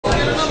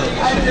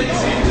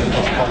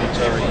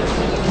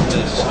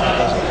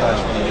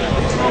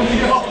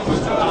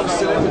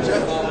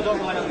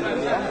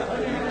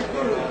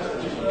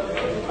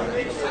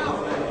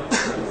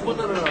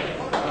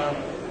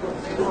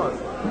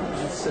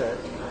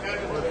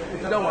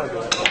don't want to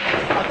do it.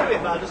 I'll do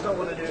it, but I just don't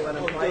want to do it when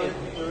I'm playing.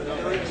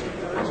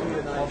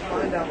 I'll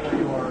find out where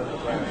you are in the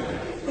ground.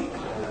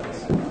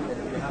 And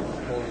if you have to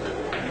pull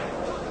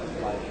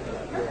it, like,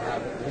 you'll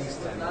have at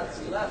least 10 minutes.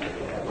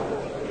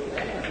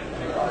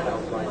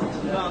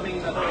 No, I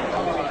mean, I don't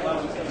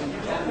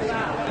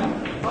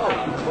well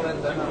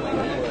then I'm going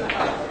to do it.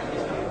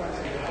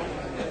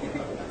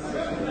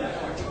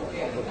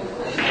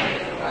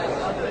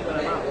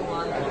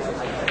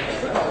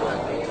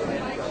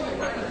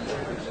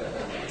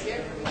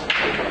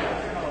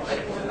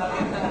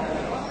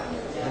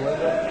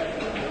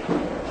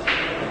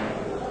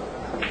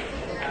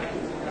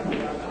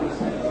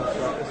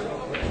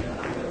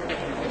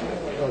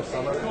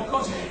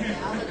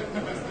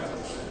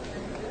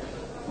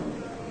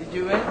 Did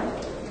you win?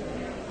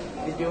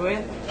 Did you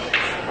win?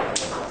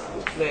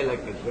 Play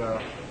like a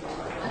girl.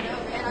 I know,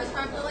 man. I was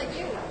trying to play like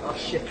you. Oh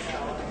shit.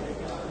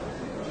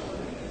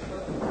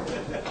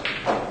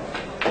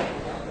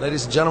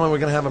 Ladies and gentlemen, we're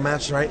going to have a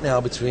match right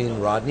now between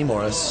Rodney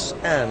Morris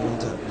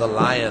and the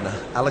Lion,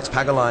 Alex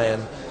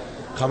Pagulayan,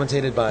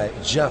 commentated by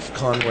Geoff,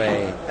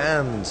 Conway,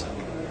 and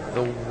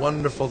the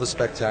wonderful, the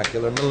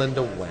spectacular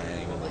Melinda Huang.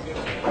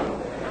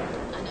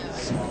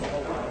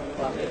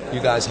 You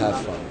guys have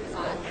fun.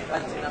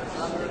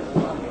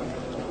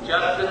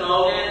 Justin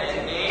Logan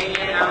and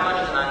Damian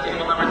Allen is on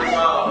table number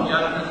 12.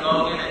 Justin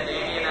Logan and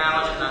Damian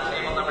Allen is on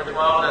table number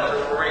 12. That's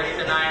a race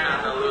tonight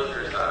on the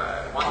loser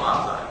side. One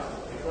loss side.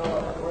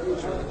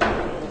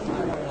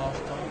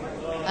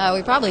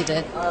 We probably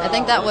did. I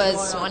think that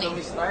was 20.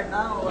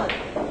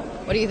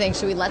 What do you think?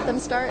 Should we let them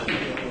start? Do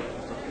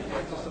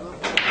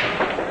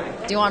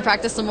you want to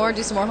practice some more?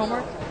 Do some more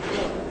homework?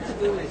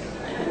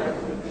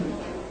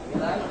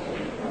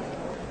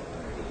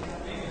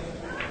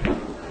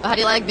 How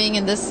do you like being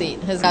in this seat?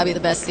 It's got to be the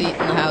best seat in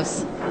the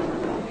house.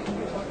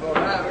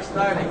 Alright, we're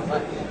starting.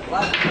 What?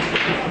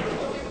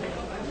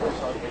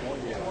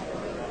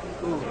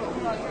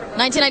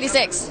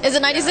 1996. Is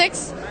it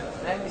 96?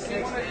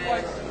 96 and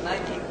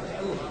 92.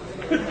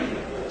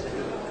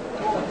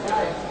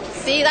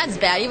 See, that's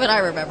bad. Even I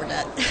remember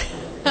that.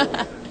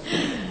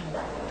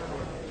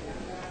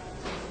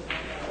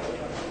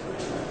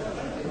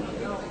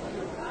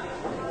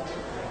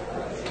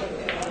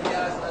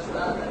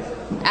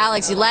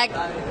 Alex, you lag.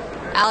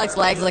 Alex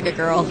lags like a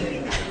girl.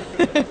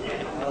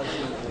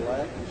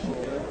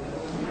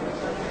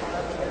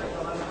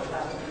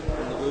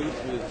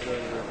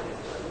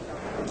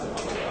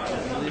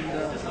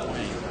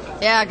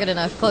 Yeah, good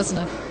enough. Close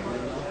enough.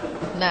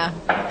 Nah.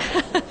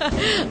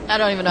 I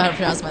don't even know how to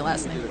pronounce my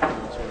last name.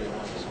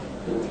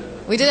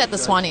 We did it at the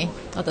Swanee.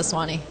 At the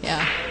Swanee,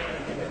 yeah.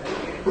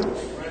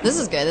 This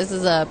is good. This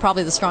is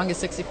probably the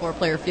strongest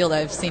 64-player field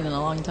I've seen in a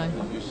long time.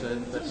 You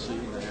said best seat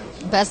in the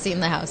house. Best seat in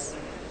the house.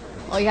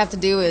 All you have to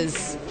do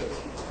is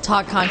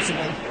talk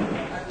constantly,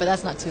 but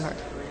that's not too hard.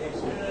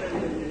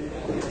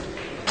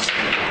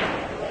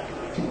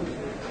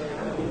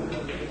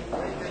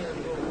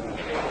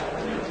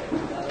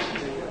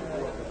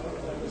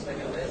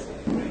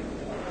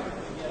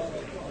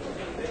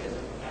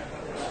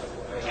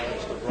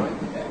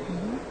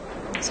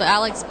 So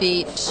Alex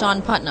beat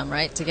Sean Putnam,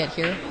 right, to get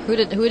here. Who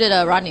did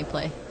Rodney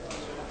play?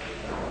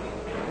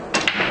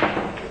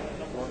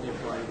 Rodney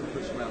played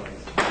Chris Mellon.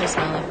 Chris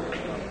Mellon.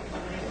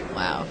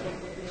 Wow.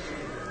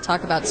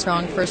 Talk about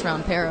strong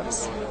first-round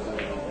pair-ups.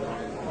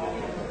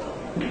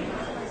 I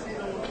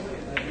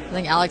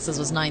think Alex's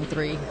was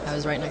 9-3. I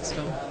was right next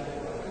to him.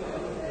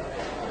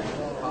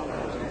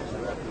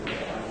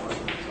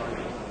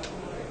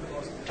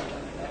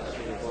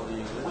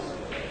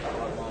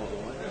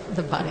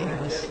 The body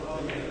English.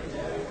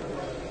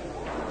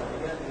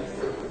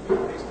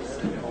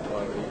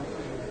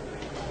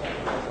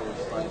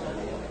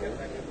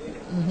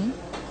 Mm-hmm.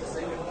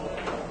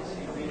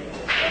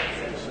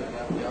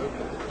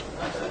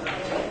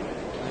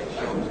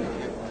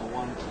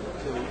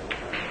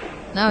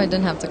 No, it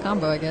didn't have to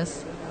combo, I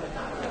guess.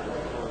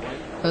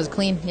 It was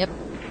clean, yep.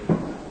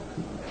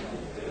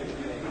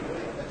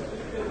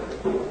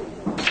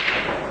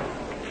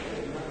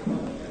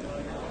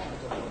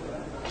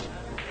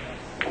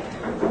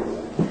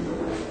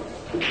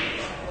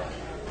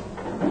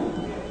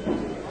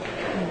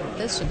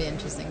 This should be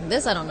interesting.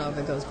 This, I don't know if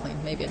it goes clean.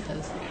 Maybe it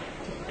does.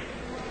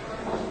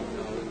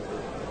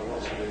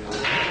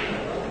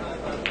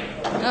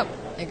 Oh,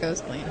 it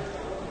goes clean.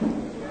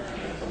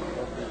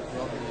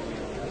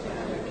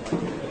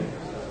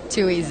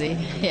 Too easy,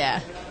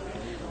 yeah.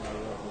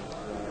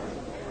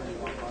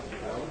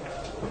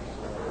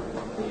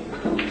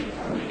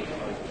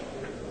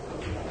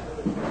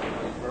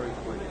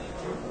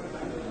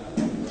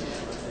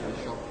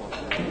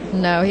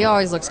 No, he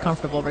always looks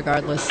comfortable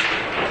regardless.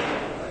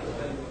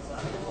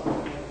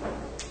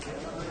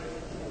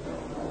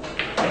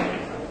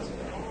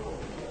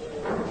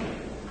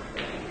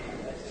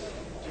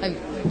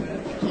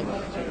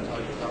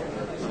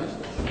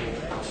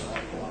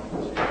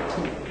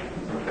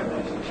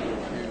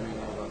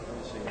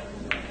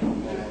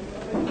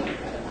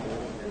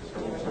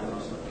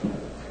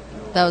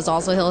 That was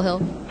also Hill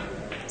Hill.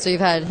 So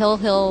you've had Hill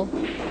Hill,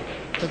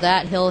 After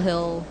that,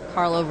 Hill,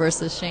 Carlo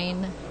versus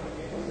Shane.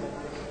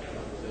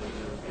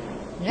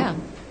 Yeah.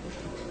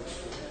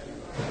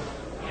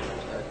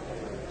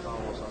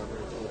 Carlos over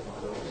at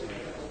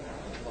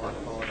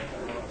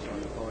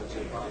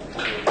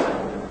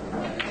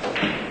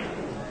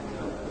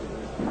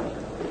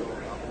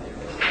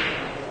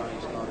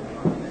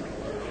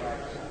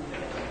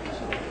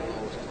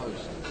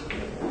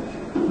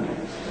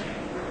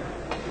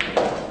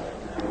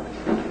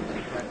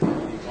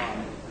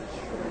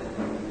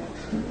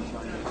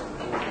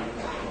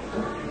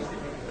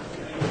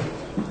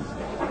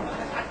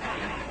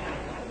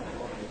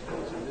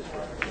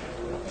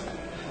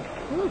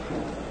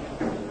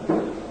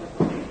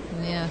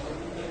Yeah.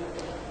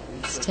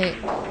 Let's take.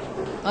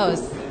 Oh,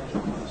 it's,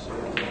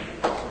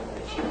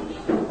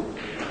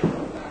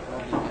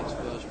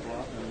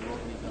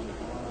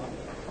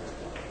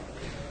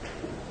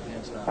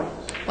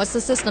 what's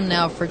the system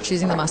now for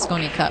choosing the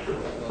Mosconi Cup?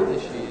 Well,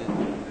 this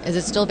year, Is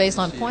it still based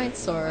on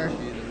points or?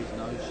 this year there is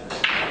no system.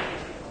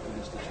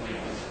 It's the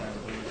 21st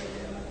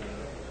anniversary and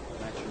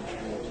actual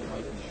sports are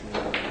making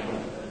sure that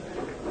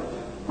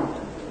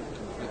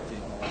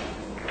conflicting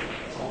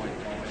point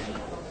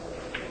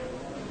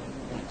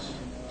points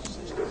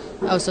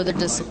system. Oh, so they're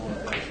just. Still be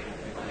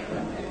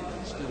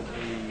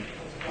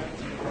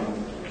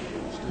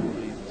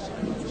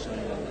the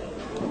same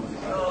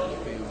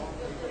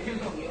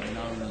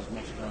known as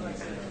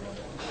Mosconi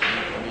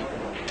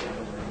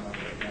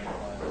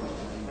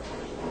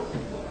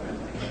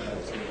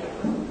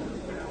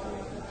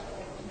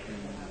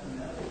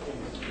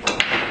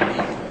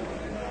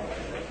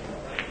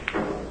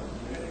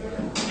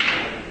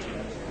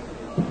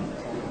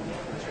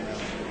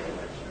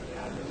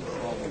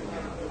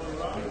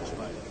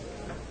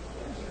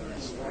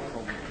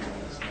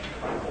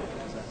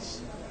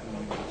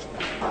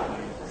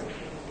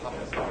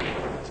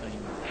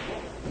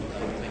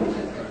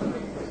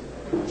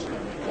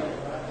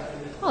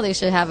Oh, they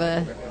should have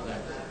a.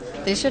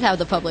 They should have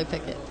the public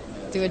pick it.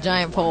 Do a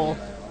giant poll.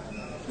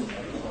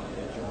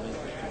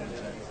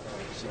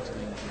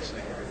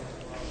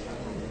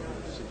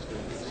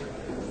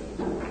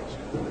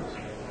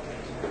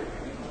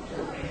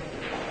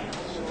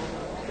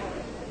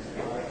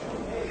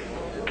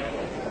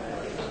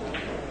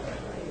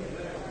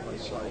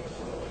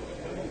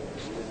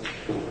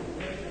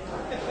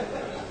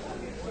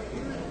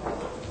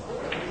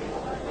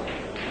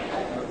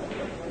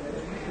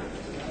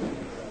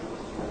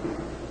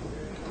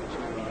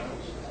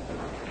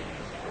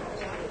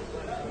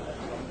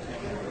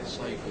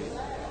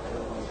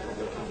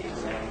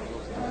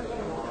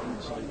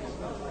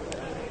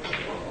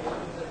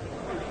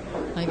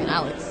 Not even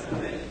Alex.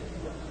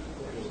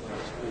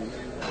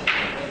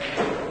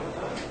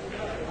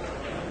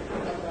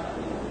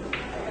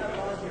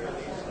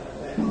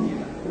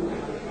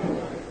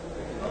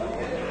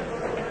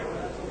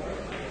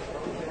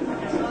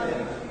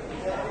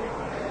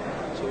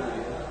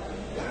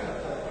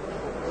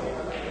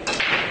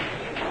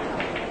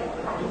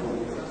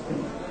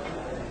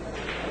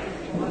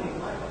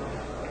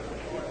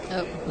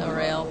 Oh, no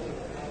rail.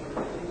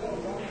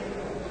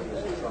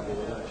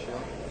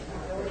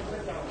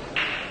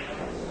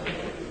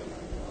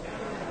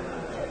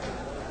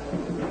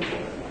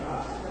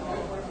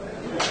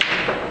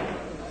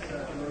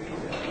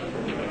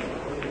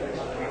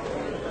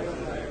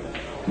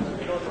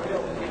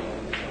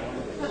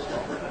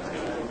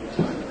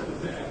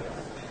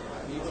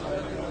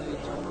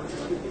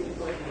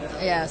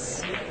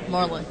 Yes,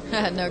 Moreland.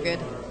 No good.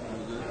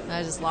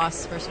 I just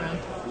lost first round.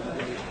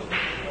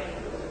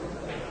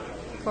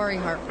 Corey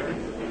Harper.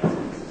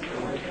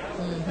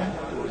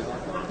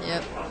 Mm-hmm.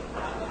 Yep.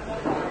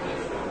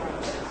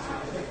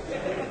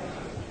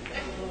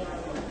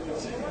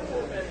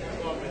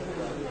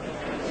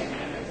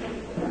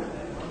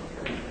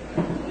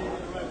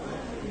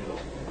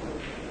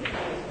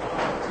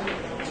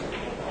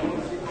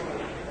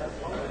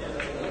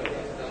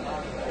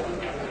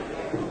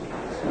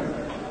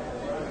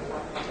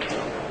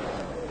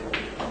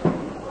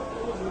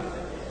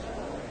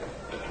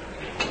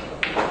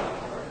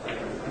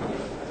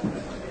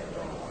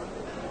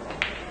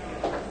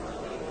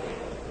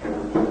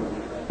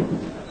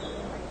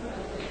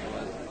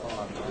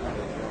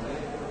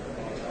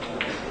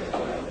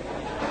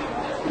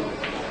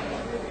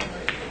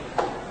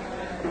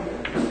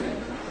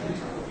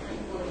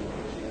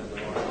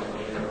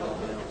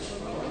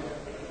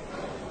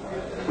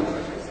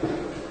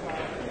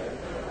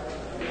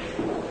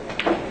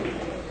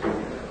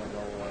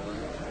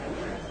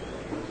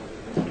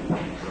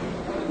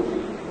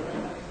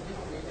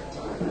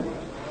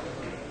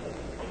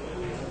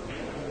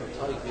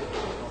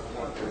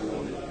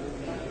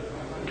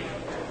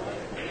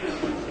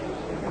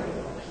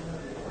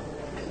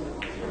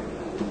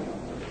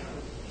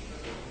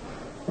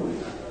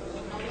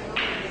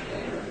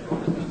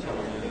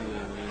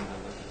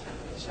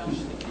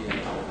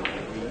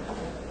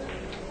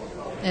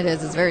 It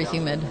is. It's very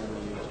humid.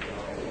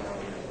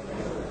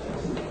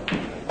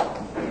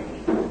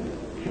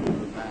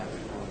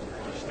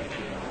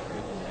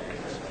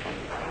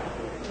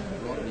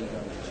 Rodney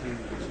goes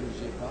 2-0.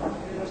 easy apart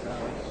against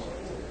Alex.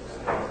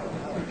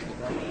 Alex, the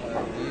great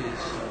player he is,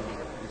 so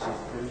this is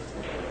proof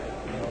that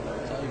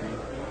I'll tell you,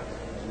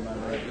 doesn't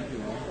matter how good you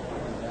are,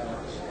 with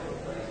Alex,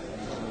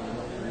 he's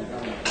not really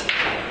done much.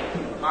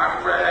 Mark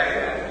Craig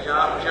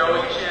and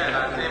Joey Chin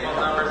on table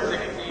number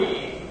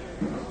 16.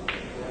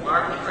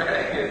 Mark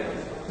Craig and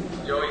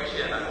Joey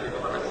Chin on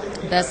table number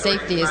 16. That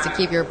safety is to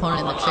keep your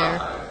opponent in the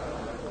chair.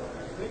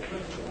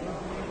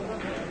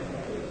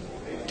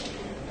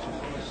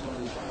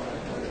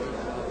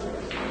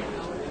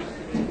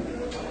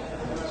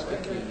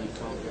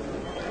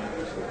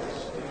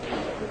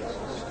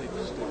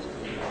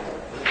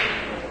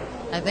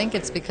 I think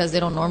it's because they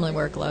don't normally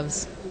wear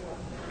gloves.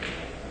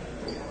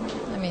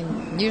 I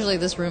mean, usually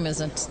this room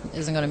isn't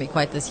going to be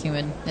quite this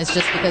humid. It's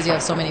just because you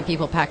have so many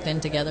people packed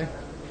in together.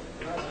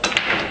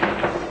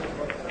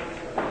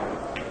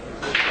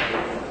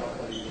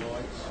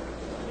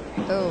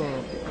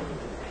 Oh,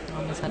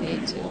 almost had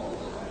 8-2.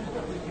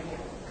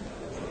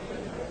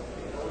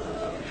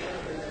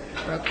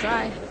 Broke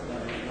dry.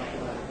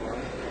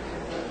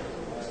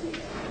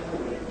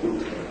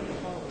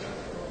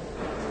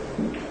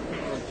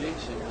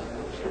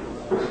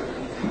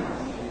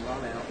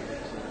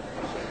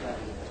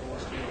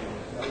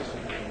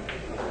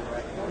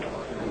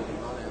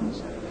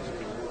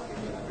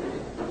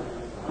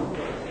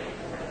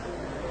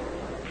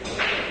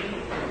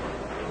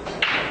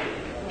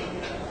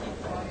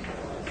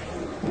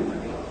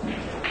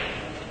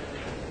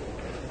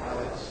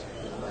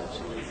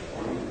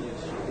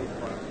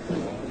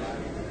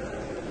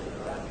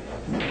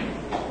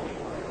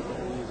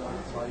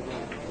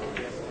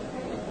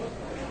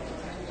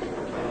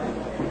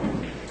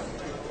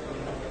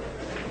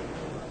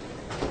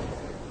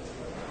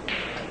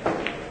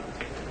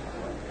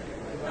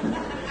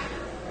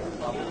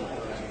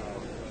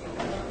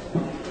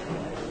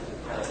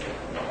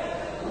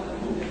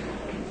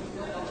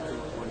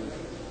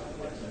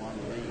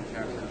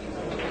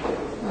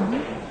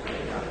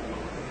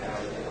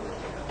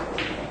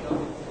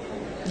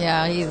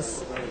 Yeah,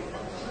 his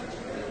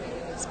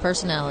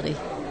personality.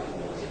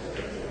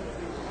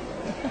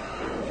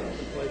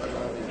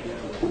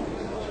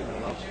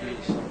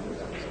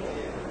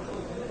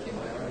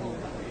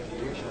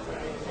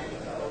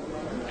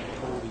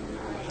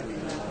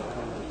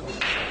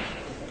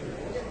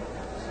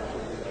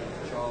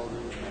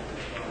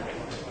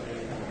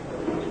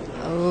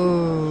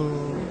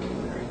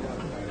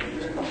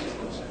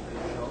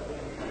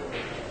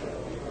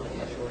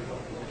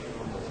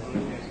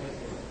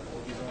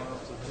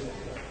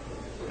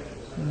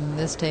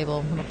 This table,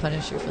 I'm going to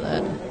punish you for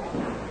that.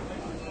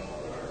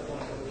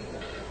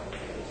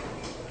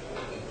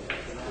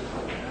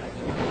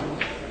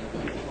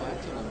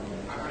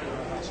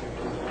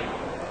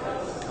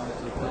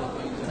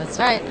 That's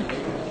right.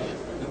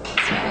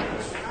 That's right.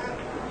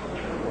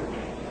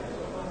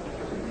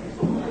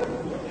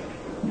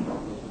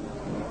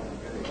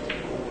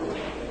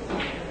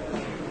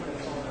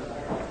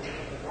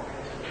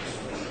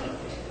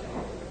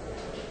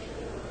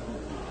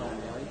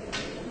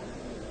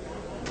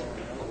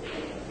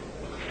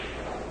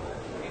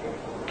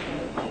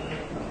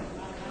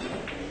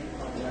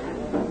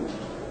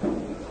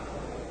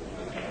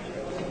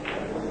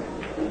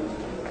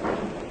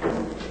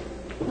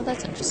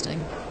 That's interesting.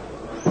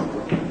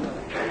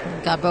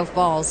 Got both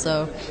balls,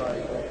 so.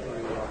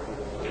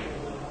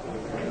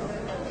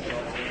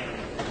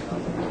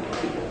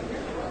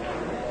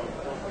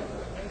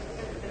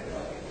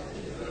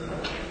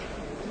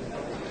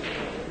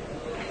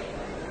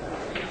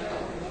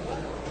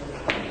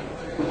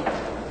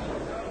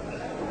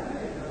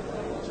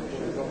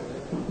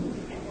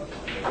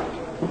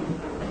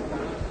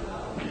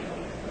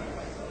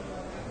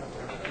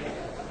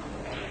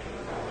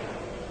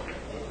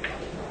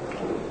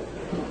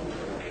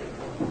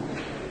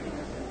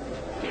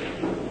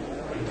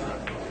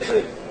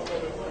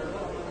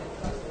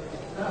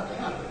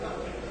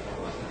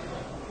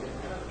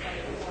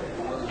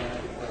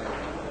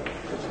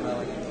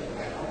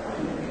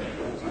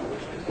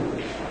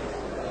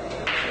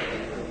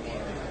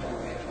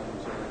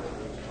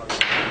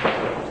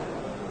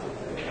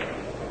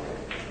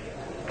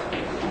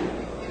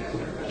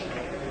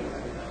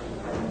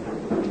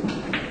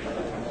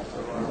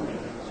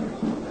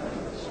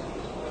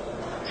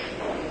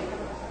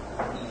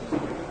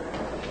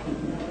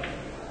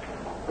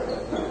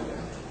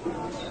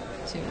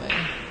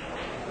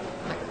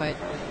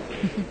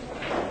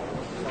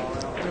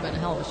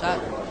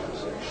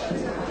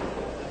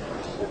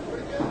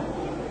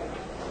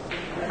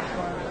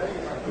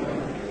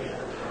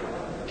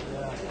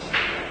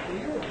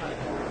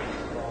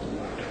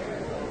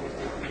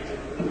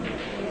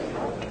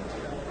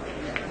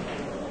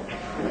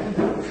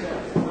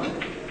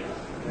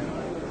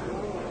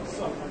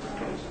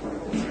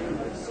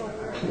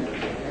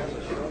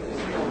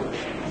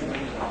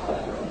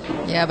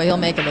 Yeah, but he'll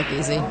make it look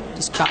easy.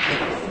 Just chop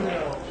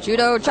it.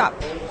 Judo chop.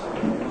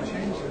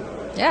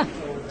 Yeah,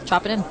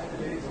 chop it in.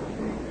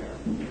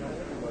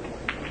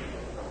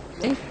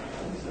 See?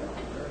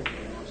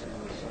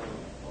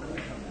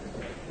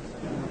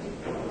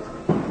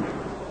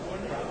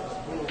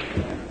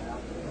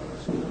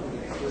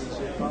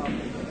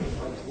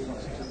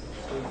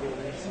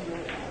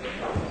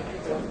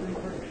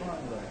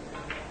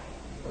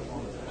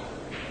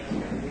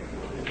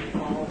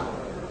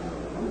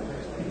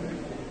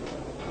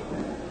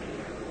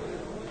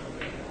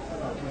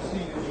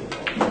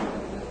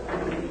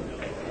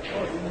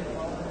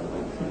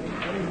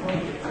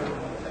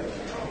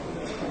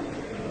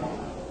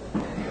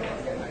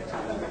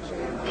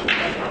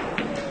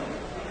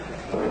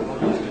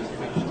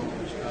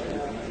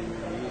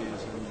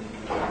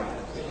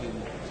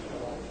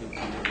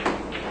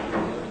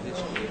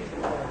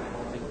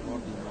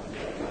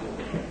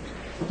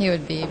 He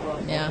would be,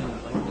 yeah.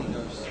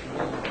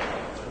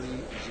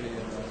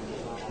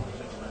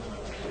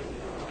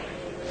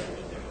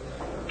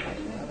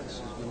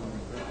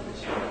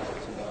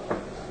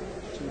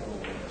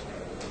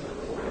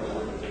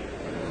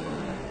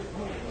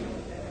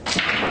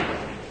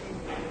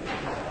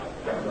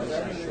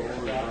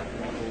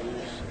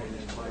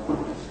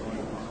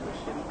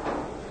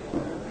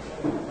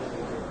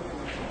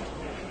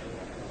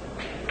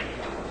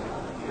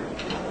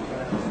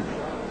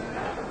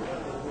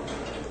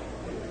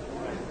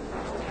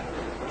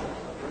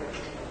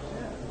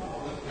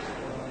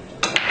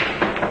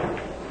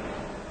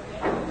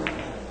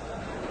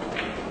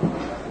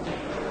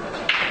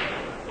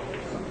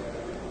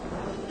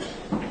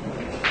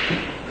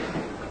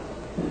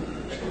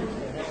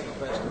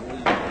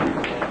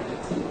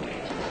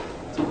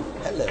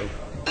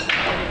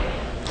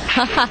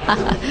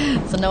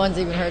 So no one's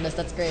even heard us.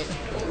 That's great.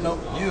 No,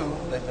 you.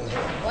 They've been here.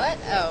 What?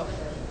 Oh.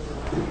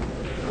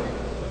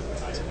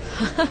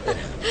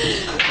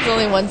 It's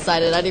only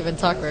one-sided. I didn't even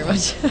talk very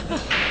much.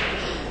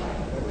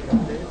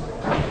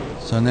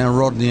 So now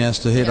Rodney has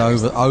to hit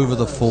over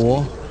the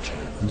 4,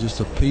 and just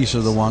a piece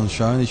of the one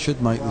shown. He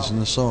should make this in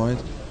the side.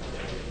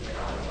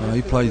 No,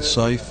 he played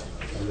safe.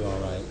 Are you all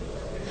right?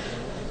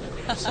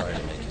 I'm sorry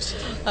to make you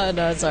sit. Oh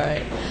no, it's all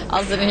right.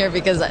 I'll sit in here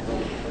because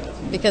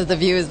the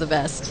view is the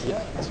best.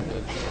 Yeah, that's good.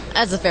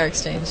 That's a fair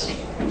exchange.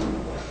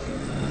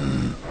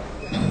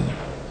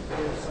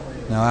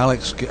 Now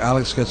Alex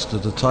gets to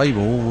the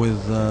table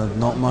with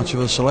not much of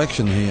a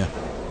selection here.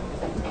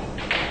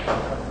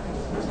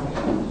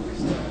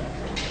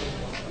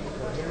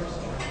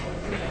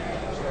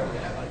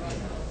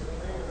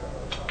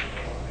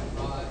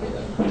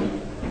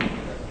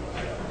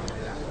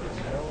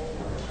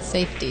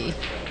 Safety.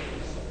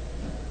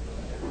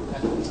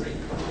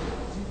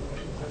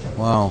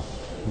 Wow,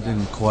 it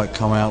didn't quite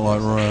come out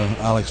like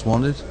Alex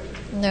wanted.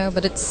 No,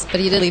 but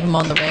he did leave him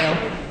on the rail,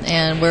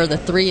 and where the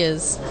 3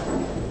 is,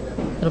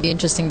 it'll be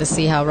interesting to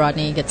see how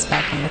Rodney gets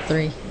back on the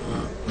 3.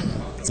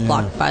 It's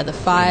blocked by the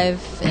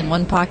 5 in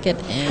one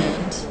pocket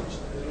and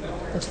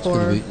the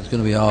 4. It's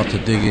going to be hard to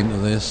dig into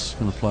this.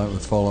 Going to play it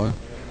with follow.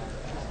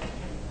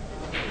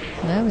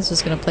 No, he's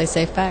just going to play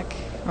safe back,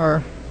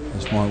 or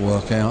This might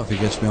work out if he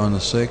gets behind the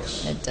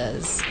 6. it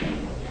does.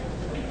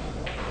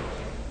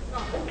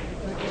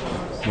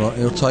 Right,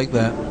 he'll take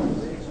that.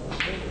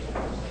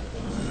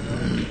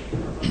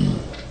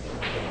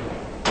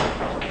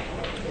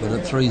 But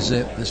at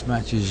 3-zip, this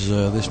match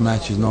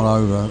is not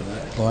over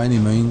by any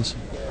means.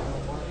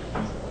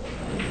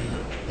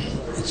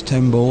 It's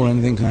 10 ball.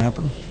 Anything can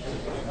happen.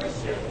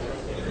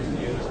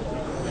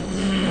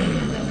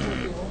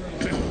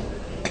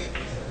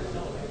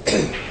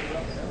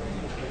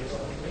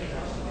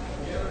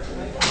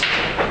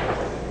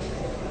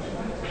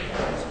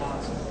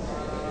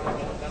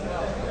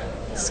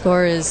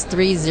 Score is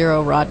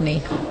 3-0 Rodney.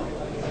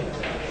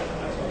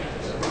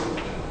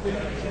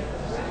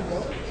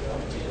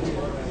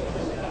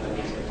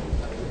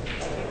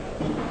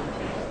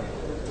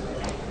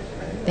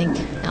 I think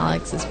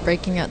Alex is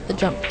breaking out the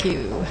jump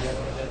cue.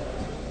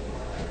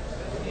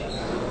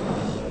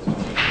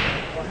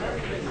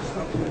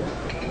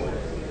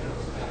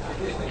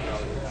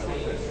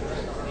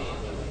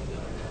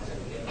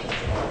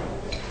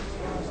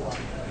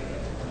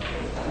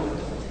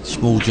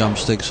 Small jump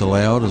sticks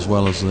allowed, as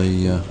well as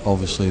the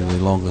obviously the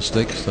longer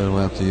sticks they're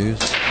allowed to use.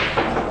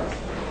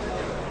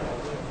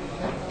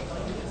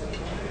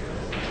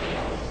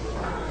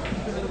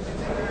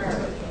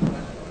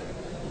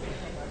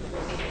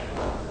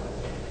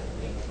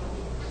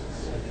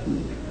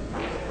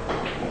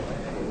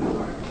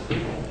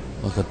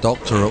 Like a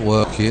doctor at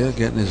work here,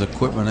 getting his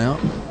equipment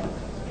out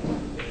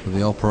for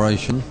the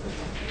operation.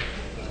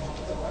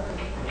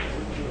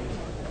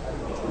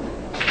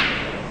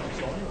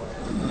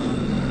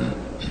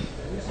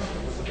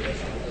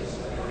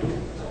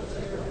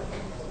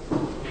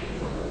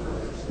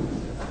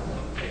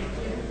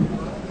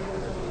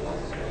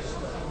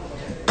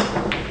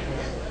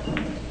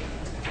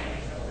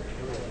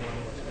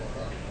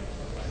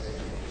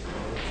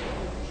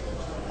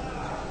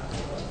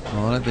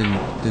 Well, that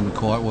didn't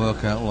quite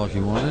work out like he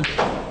wanted.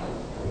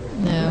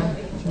 No,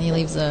 he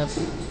leaves a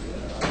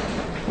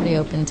pretty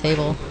open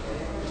table.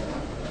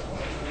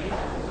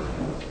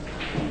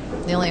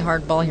 The only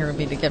hard ball here would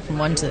be to get from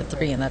 1 to the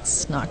 3, and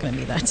that's not going to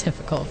be that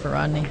difficult for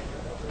Rodney.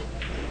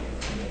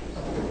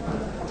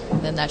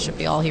 And then that should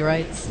be all he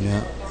writes.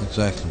 Yeah,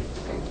 exactly.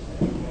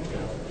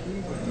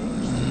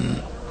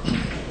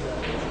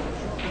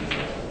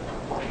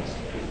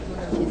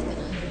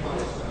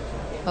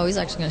 Oh, he's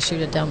actually going to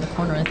shoot it down the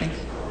corner, I think.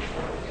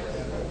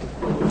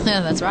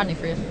 Yeah, that's Rodney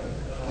for you.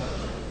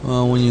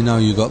 Well, when you know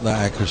you got that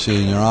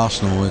accuracy in your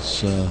arsenal,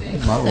 it's a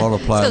lot of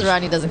players. Because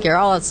Rodney doesn't care.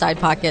 All outside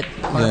pocket,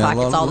 corner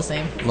pocket's all the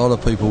same. A lot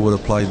of people would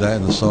have played that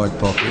in the side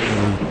pocket.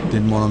 They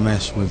didn't want to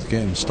mess with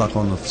getting stuck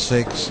on the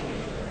 6.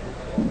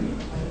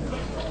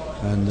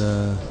 And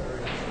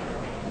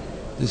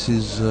this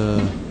is,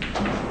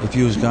 if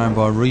you was going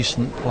by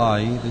recent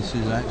play, this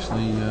is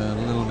actually a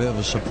little bit of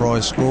a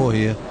surprise score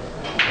here.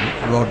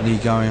 Rodney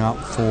going up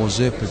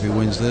 4-zip if he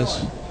wins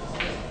this.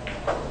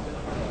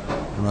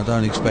 And I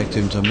don't expect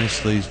him to miss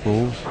these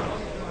balls.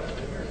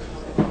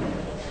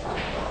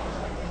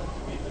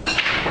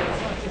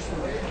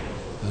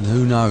 And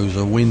who knows,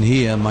 a win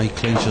here may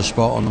clinch a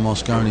spot on the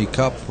Moscone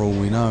Cup for all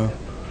we know.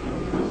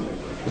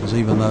 Because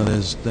even though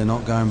they're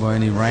not going by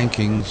any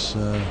rankings,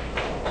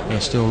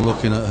 they're still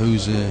looking at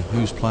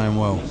who's playing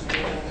well.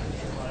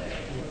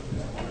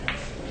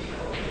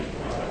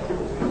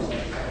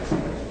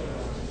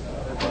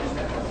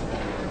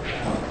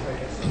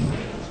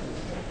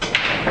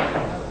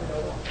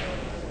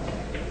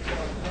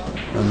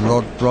 And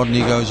Rodney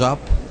goes up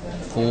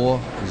 4-0.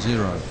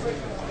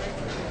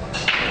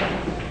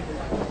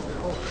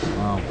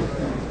 Wow.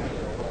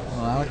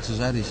 Well, Alex has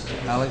had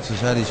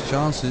his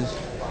chances.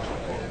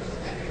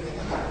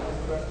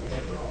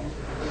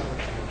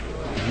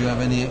 Did you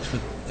have any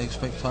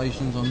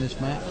expectations on this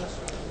match?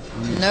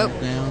 Nope.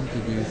 Down?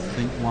 Did you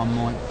think one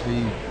might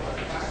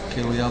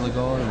kill the other guy?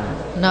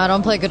 Or? No, I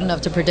don't play good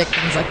enough to predict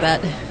things like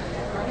that.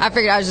 I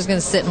figured I was just going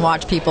to sit and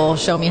watch people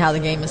show me how the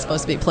game is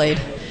supposed to be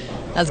played.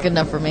 That's good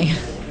enough for me.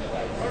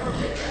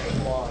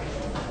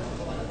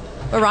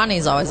 But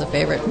Rodney's always a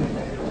favorite.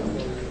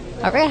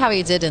 I forget how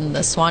he did in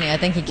the Swanee. I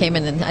think he came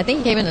in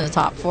the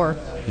top 4.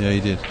 Yeah, he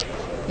did.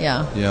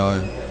 Yeah.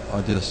 Yeah,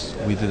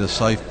 we did a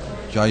safe.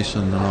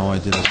 Jason and I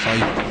did a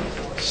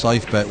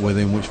safe bet with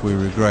him, which we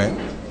regret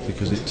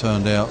because it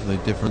turned out the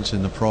difference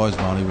in the prize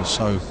money was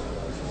so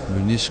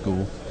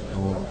minuscule,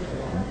 or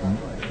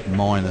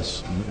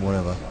minus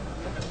whatever,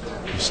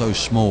 it was so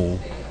small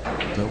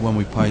that when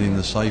we paid him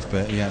the safe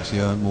bet, he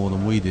actually earned more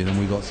than we did, and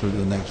we got through to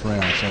the next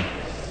round. So it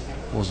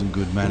wasn't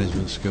good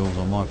management skills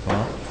on my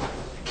part.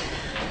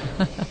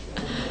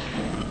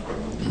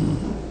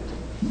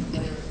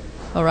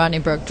 Well, Rodney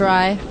broke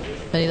dry,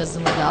 but he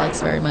doesn't love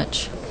Alex very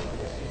much.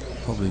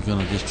 Probably going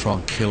to just try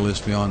and kill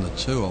this behind the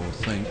 2, I would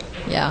think.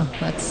 Yeah,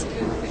 that's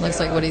looks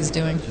like what he's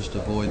doing. Just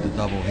avoid the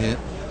double hit.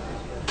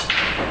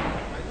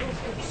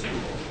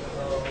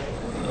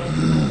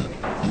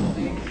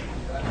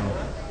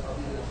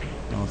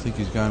 I think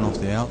he's going off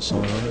the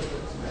outside of it.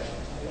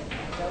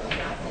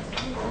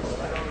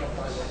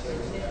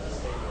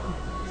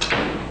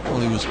 Well,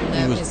 he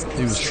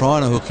was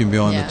trying to hook him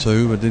behind the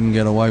 2, but didn't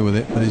get away with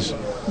it. But he's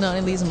no,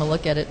 he leaves him a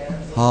look at it.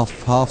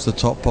 Half the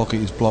top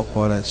pocket is blocked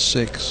by that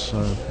 6.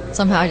 So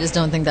somehow I just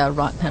don't think that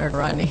would hurt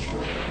Rodney.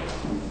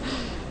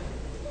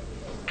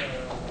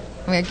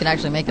 I mean, I could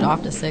actually make it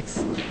off to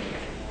 6,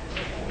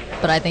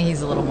 but I think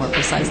he's a little more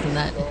precise than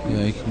that.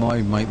 Yeah, he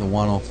might make the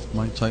one off.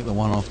 Might take the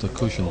one off the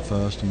cushion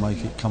first and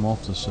make it come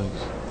off the 6.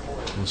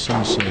 We'll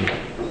soon see.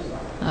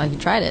 He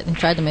tried it. He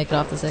tried to make it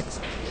off the 6.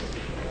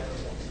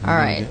 All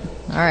right,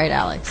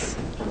 Alex.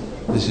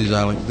 This is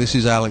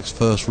Alex's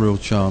first real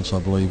chance, I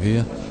believe,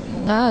 here.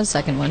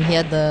 Second one.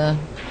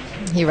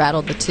 He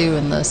rattled the 2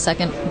 in the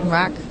second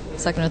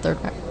or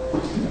third rack.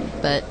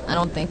 But I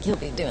don't think he'll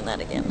be doing that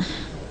again.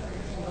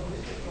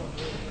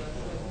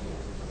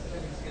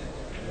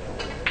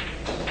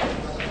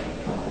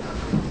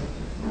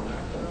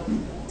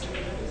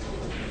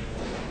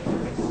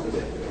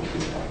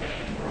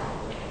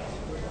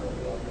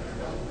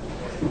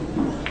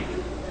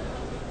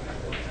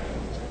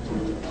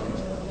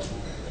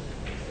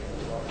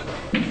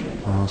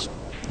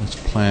 That's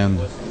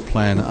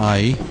plan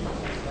A.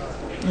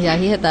 Yeah,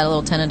 he hit that a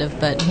little tentative,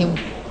 but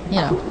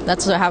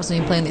that's what happens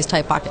when you play in these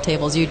tight pocket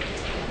tables. You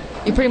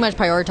pretty much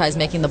prioritize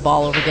making the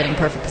ball over getting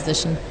perfect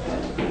position.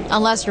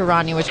 Unless you're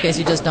Rodney, in which case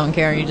you just don't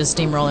care and you just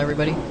steamroll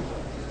everybody.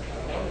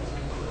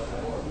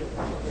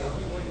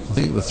 I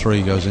think the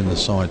 3 goes in the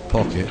side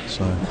pocket,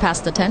 so.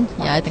 Past the 10?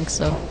 Yeah, I think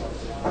so.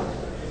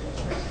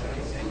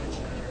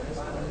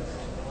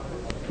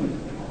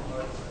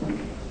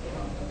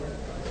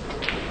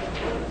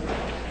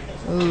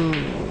 Ooh.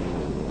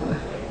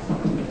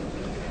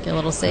 Get a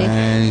little safe.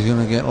 And he's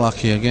going to get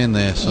lucky again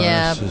there. So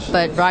yeah,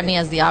 but Rodney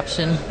has the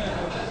option.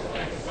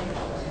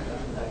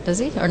 Does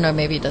he? Or no,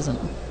 maybe he doesn't.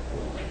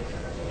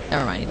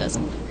 Never mind, he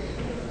doesn't.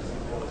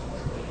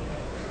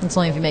 It's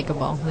only if you make a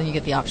ball. Then you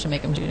get the option to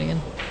make him shoot again.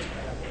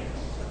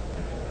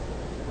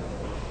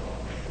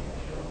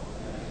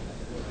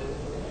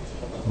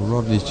 Well,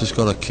 Rodney's just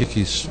got to kick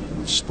his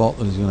spot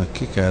that he's going to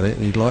kick at it.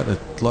 He'd like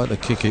to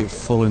kick it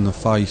full in the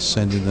face,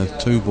 sending the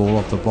 2 ball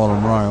off the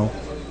bottom rail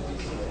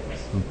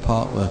and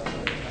park the.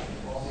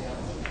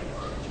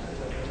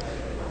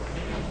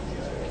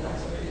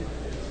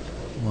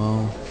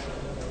 Well,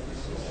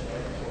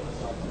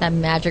 that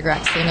magic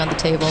rack sitting on the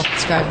table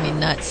is driving me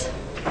nuts.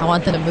 I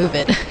want them to move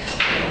it.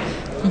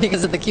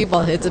 Because if the cue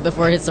ball hits it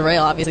before it hits the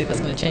rail, obviously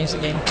that's going to change the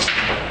game.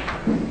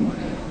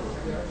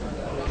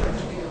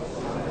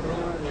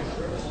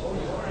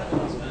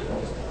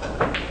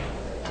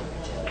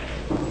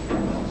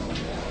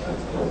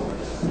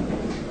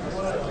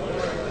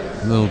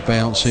 A little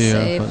bounce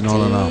here, but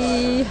not enough.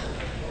 Safety.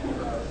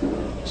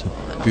 It's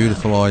a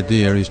beautiful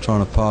idea. He's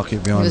trying to park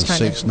it behind the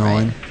 6-9.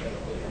 Right.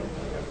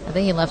 I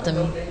think he left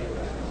him.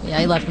 Yeah,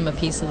 he left him a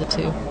piece of the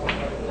 2.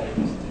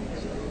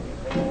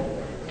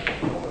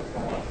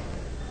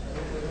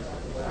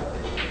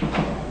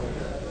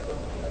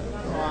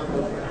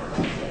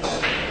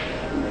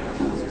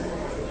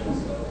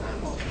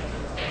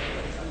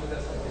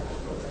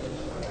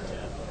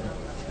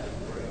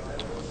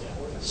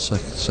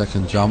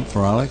 Second jump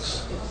for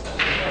Alex.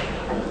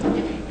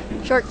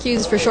 Short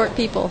cues for short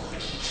people.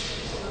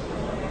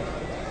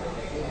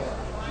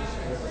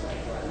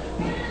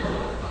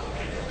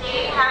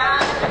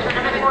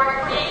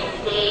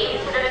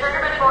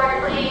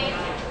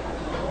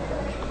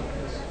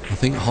 I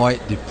think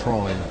height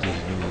deprived.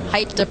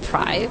 Height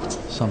deprived?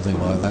 Something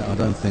like that. I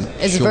don't think.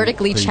 Is short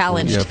vertically people-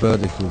 challenged. Yeah,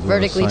 vertically.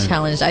 Vertically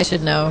challenged. I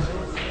should know.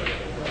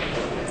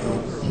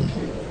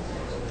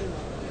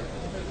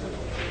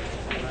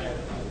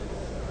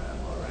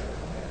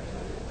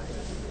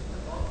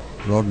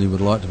 Rodney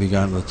would like to be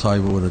going to the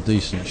table with a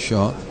decent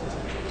shot.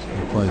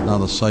 He'll play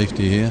another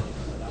safety here.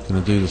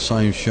 Going to do the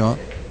same shot.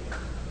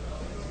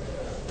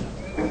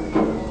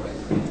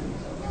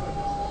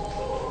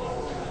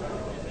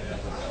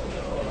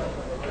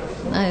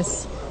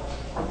 Nice.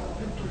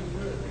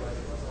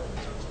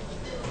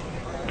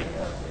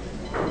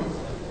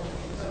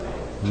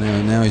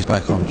 Now he's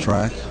back on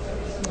track.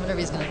 I wonder if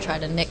he's going to try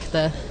to nick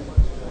the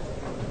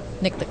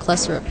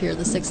cluster up here,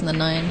 the 6 and the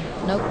 9.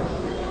 Nope.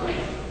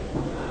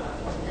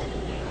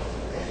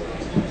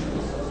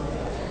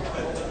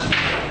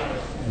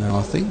 Now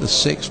I think the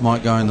 6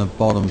 might go in the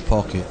bottom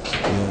pocket.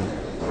 Yeah.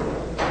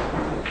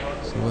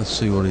 So let's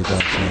see what he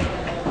does here.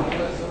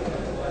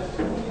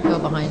 Go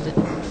behind it.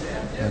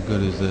 How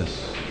good is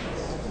this?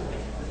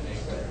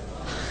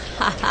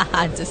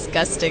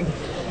 Disgusting.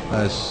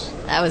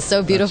 That was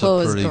so beautiful.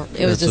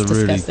 It was just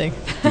disgusting.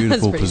 Really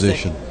beautiful It was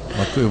position.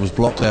 It was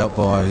blocked out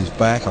by his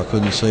back. I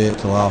couldn't see it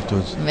till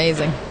afterwards.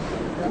 Amazing.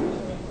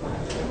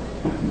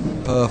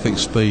 Perfect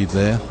speed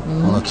there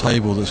on a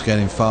table that's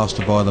getting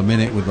faster by the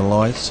minute with the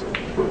lights.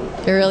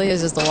 It really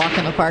is just a walk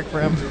in the park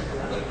for him.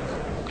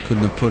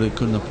 Couldn't have put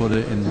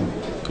it in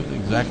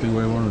exactly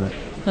where he wanted it.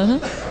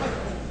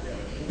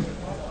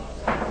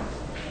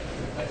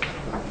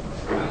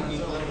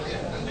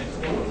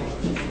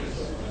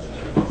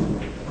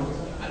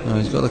 No,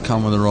 he's got to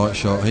come with the right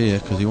shot here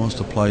because he wants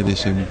to play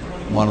this in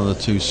one of the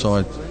 2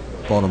 side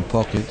bottom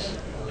pockets.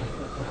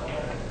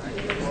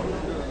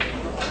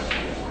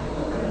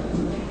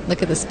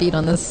 Look at the speed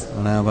on this.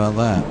 And how about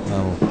that?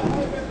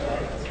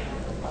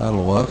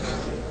 That'll work.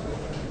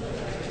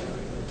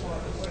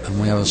 And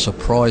we have a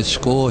surprise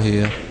score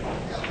here.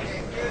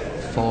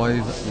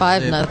 5-0.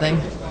 5-0.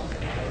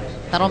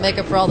 That'll make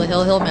up for all the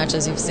hill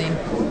matches you've seen.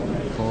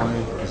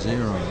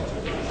 5-0.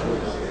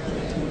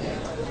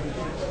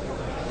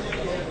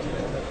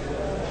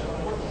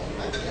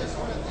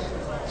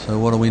 So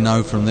what do we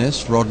know from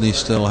this? Rodney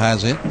still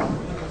has it.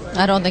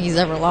 I don't think he's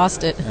ever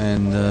lost it.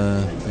 And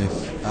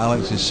if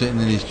Alex is sitting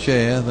in his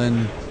chair,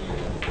 then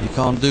you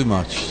can't do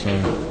much.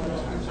 So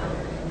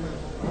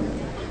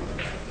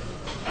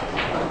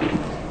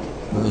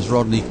but as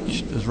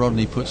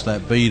Rodney puts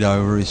that bead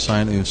over, he's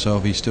saying to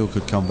himself he still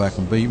could come back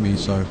and beat me.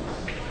 So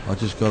I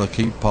just got to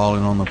keep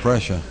piling on the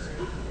pressure.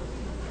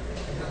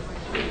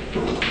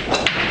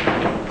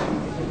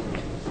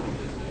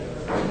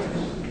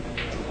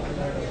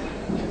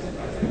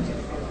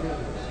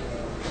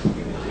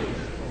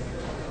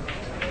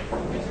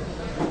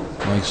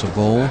 Makes a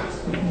ball.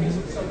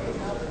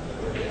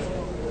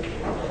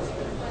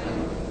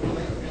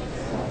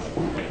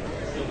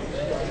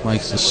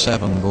 Makes the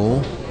 7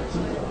 ball.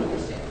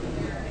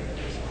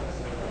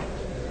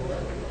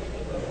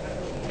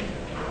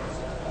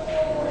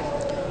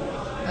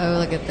 Oh,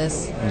 look at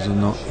this.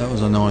 That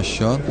was a nice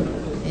shot.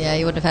 Yeah,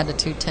 he would have had a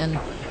 210.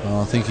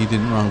 I think he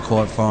didn't run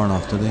quite far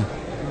enough, did he?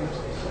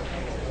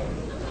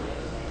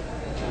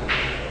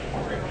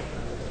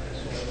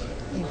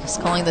 He's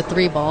calling the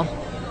 3 ball.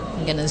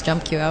 And getting his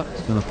jump cue out.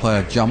 He's going to play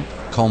a jump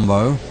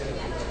combo.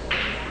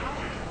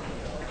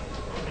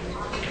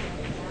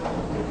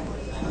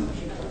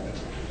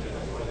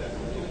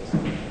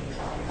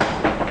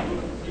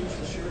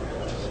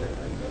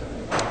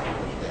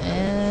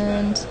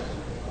 And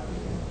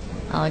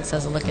Alex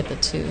has a look at the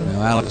 2.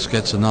 Now Alex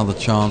gets another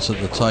chance at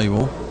the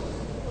table.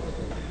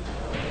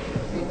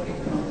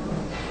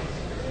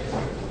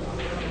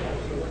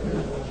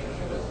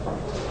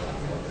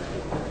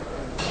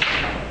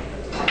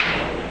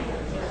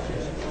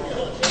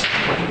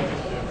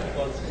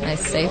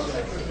 Nice safe.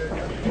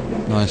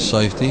 Nice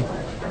safety.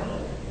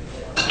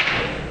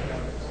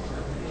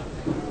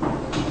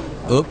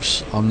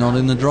 Oops, I'm not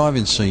in the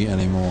driving seat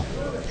anymore.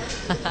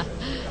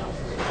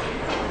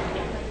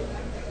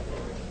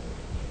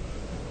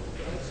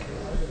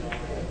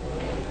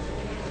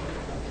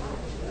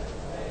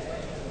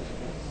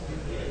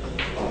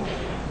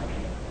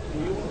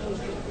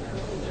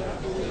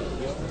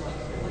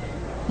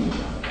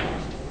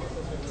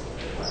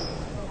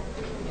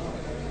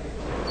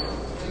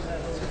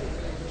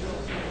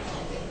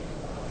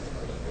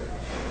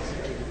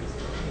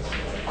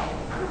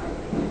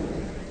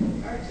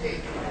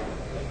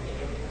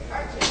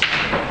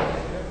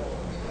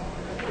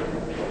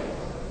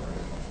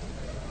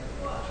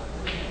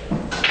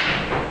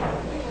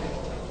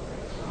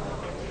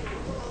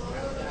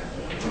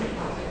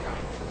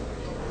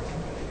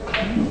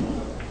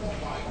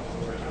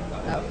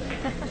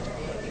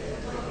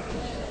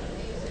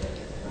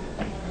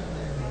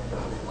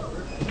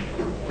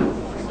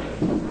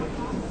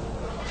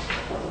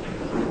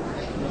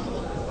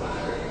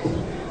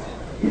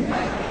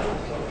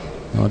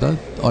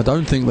 I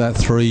don't think that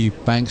 3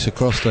 banks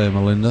across there,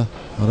 Melinda.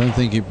 I don't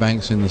think it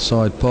banks in the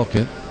side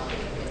pocket.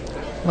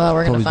 Well,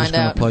 we're going to find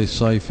out. Probably just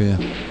going to play safe here.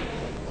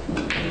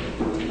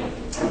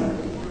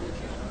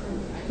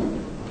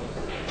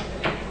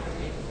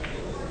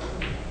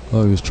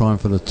 Oh, he was trying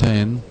for the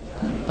 10.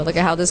 But look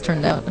at how this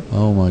turned out.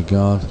 Oh my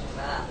God.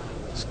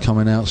 It's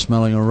coming out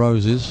smelling of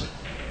roses.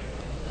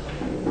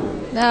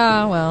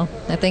 Ah, well,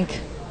 I think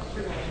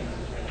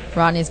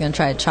Rodney's going to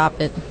try to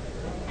chop it.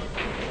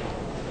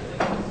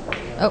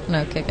 Oh,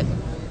 no, kick it.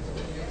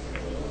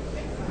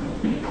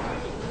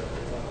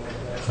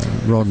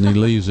 Rodney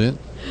leaves it.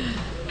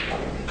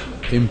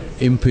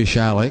 Impish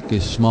Alec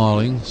is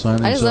smiling.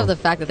 I just love the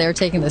fact that they're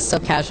taking this so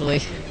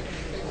casually.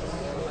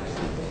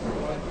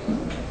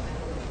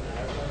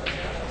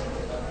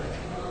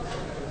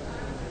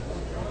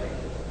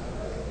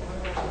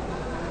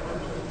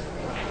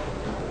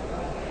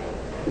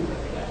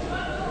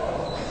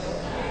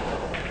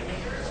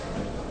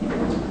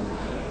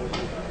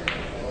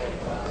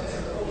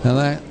 Now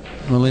that,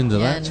 Melinda,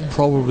 that's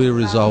probably a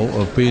result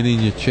of being in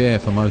your chair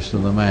for most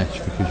of the match,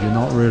 because you're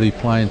not really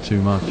playing too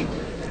much.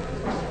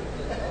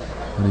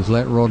 And he's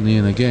let Rodney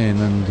in again,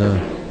 and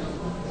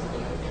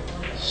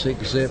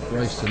 6-zip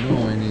race to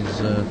 9 is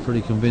a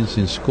pretty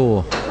convincing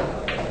score.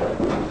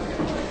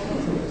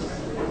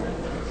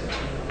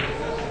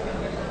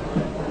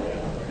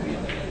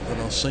 But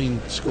I've seen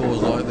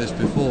scores like this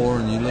before,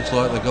 and it looks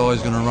like the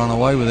guy's going to run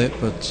away with it,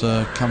 but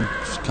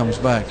comes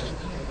back.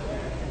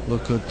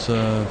 Look at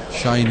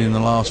Shane in the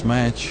last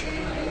match.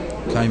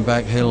 Came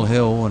back hill,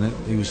 and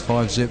he was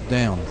 5-zip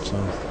down. So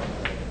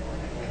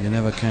you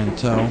never can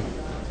tell.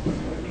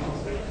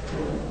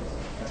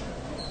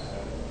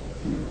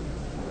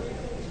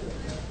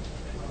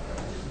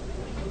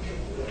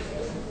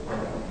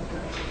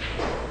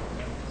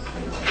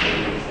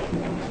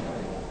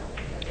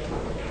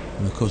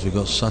 And of course, we've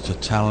got such a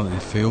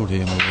talented field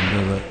here,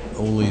 Melinda, that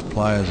all these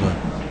players are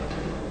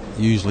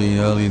usually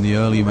in the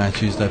early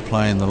matches they're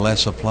playing the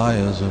lesser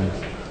players, and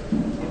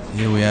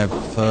here we have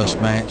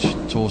first match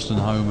Torsten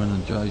Homan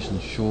and Jason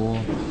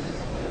Shaw.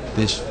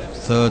 This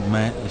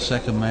the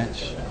second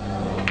match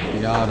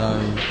Biardo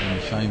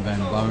and Shane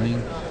Van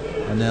Boning,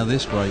 and now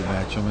this great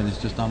match. I mean, it's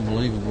just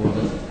unbelievable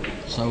that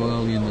so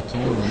early in the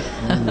tournament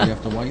we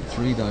have to wait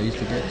 3 days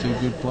to get 2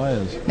 good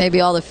players.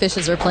 Maybe all the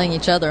fishes are playing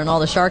each other and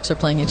all the sharks are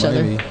playing each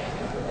other.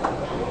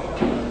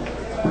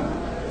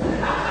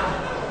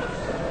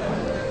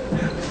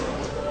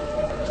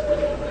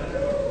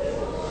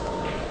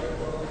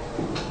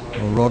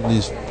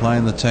 Rodney's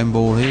playing the 10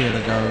 ball here to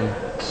go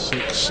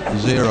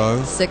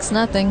 6-0.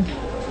 6-0.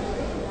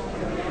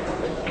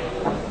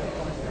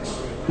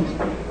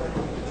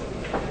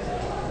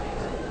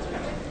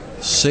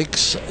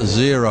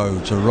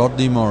 (6-0) to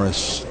Rodney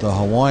Morris, the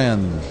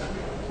Hawaiian.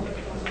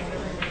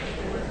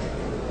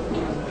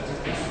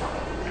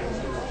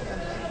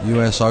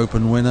 US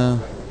Open winner,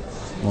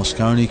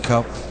 Moscone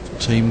Cup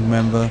team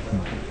member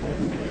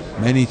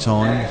many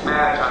times. Next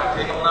match on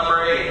table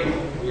number 8,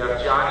 we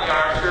have Johnny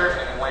Archer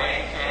and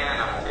Wayne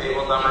Can on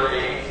table number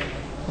 8.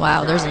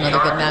 Wow, there's another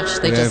good match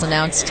they just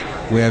announced.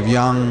 We have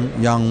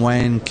young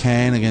Wayne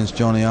Can against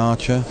Johnny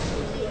Archer.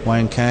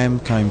 Wayne Can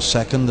came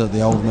second at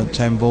the Ultimate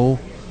 10 ball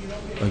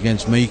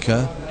against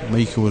Mika.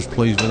 Mika was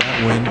pleased with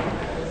that win.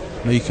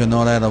 Mika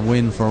not had a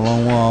win for a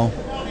long while.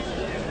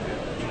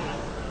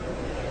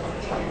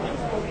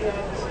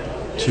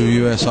 2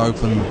 US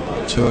Open,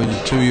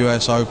 two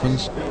US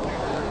Opens.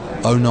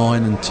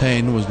 09 and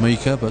 10 was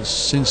Mika, but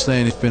since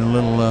then it's been a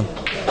little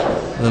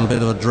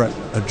bit of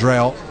a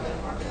drought.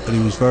 But he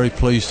was very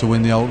pleased to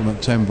win the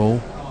Ultimate 10 ball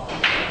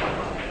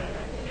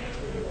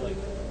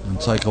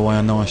and take away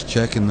a nice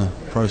check in the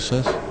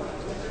process.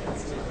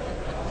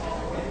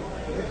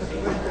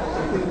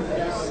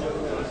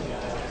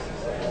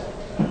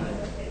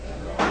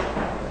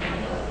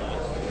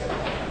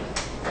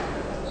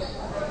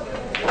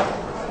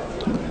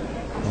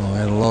 Oh, I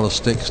had a lot of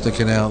sticks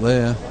sticking out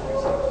there.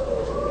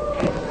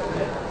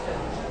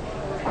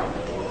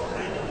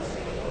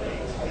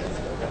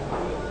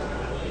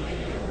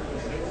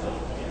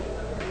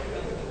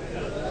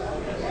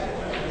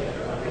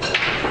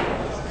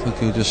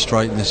 He'll just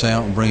straighten this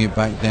out and bring it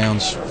back down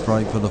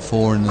straight for the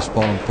 4 in this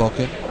bottom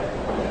pocket.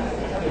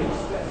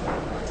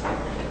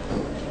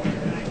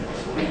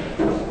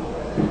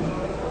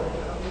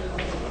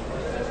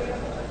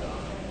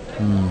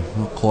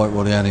 Not quite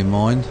what he had in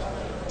mind.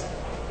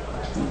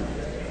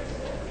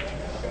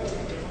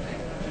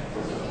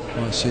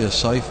 Might see a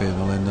safe here,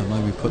 Melinda.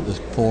 Maybe put the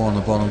 4 on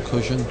the bottom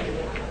cushion.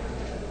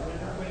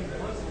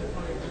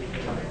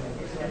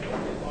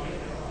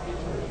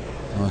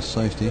 Nice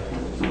safety.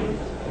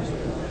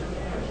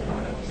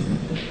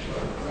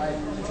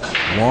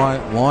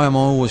 Why am I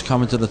always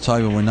coming to the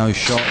table with no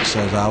shot,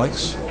 says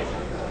Alex.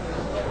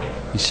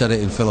 He said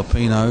it in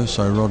Filipino,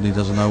 so Rodney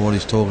doesn't know what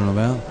he's talking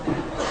about.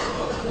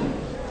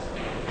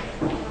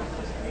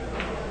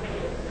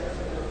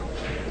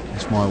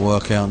 This might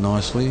work out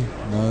nicely.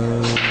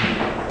 No.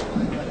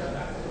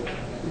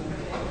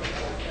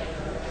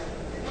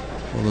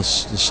 Well, the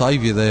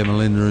saviour there,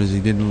 Melinda, is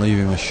he didn't leave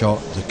him a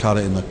shot to cut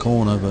it in the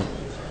corner, but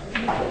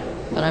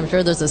I'm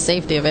sure there's a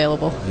safety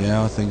available.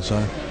 yeah, I think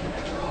so.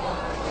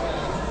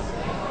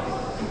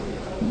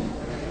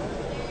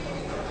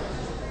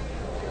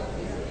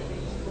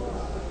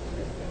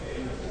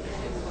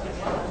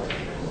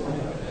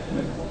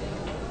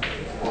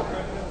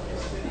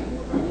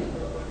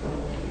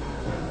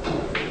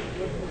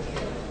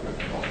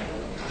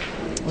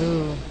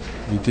 Ooh.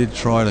 He did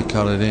try to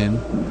cut it in.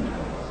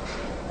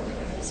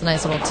 It's a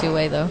nice little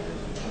two-way, though.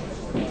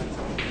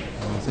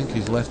 I think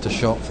he's left a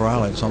shot for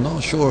Alex. I'm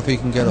not sure if he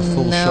can get a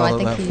full shot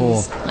at that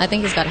four. I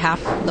think he's got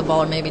half the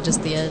ball or maybe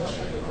just the edge.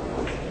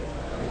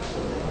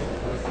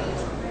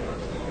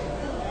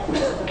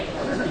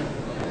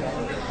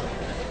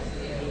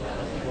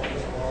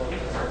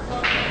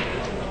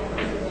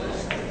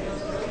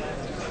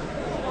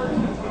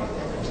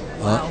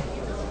 Wow.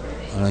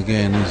 And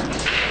again,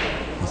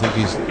 I think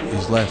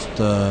he's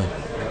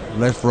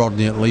left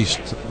Rodney at least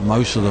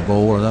most of the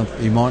ball.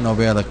 He might not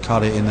be able to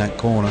cut it in that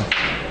corner.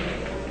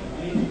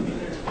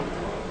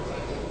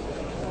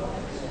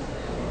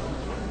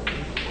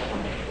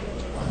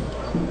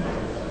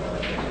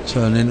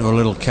 Turn into a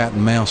little cat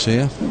and mouse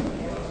here.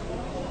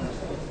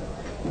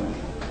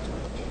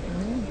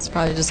 It's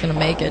probably just going to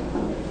make it.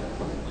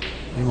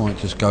 He might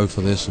just go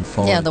for this and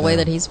follow. Yeah, it the way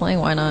down. that he's playing,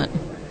 why not?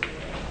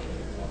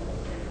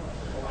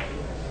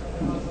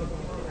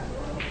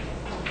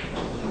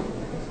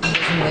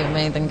 Doesn't leave him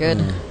anything good.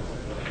 Yeah.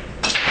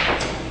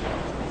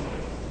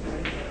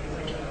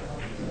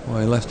 Well,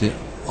 he left it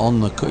on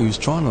the. He was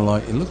trying to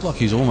it looked like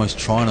he's almost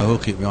trying to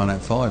hook it behind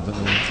that five, but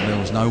there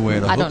was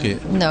nowhere to hook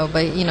it. No,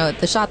 but you know,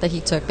 the shot that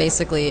he took,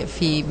 basically, if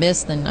he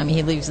missed, then I mean,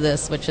 he leaves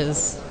this, which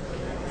is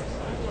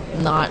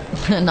not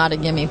not a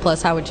gimme.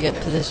 Plus, how would you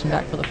get position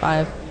back for the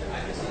five?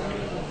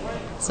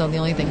 So the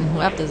only thing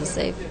left is a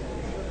save.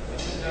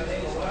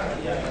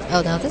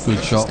 Oh, now this is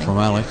Good shot interesting. from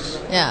Alex.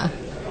 Yeah.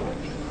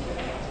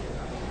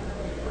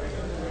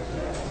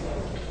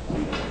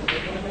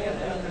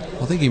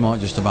 I think he might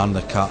just have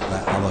undercut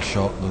that other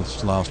shot,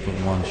 this last but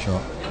one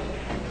shot.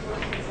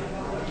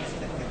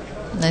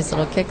 Nice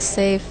little kick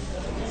safe.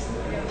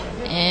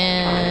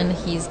 And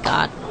he's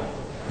got...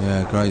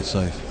 Yeah, great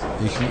save.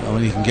 He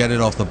can get it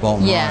off the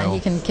bottom Yeah, rail. he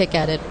can kick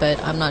at it, but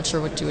I'm not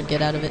sure what you would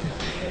get out of it.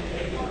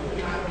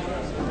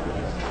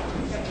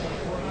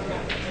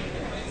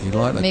 He'd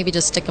like to, Maybe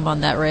just stick him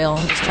on that rail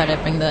and just try to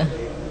bring the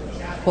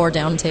four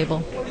down table.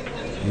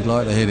 he'd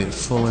like to hit it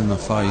full in the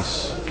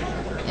face.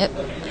 Yep.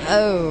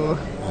 Oh.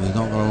 And he's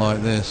not going to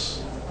like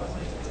this.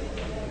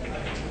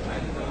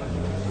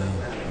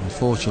 And,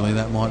 unfortunately,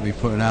 that might be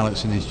putting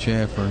Alex in his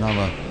chair for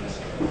another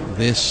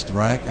this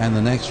rack and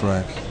the next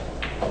rack.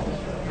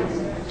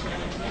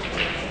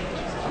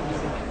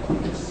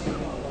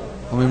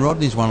 I mean,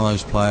 Rodney's one of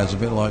those players, a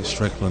bit like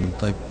Strickland.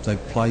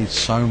 They've played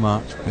so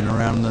much, been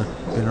around the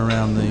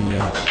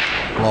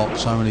block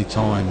so many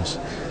times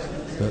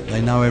that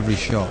they know every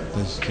shot.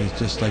 There's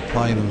just they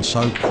play them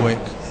so quick,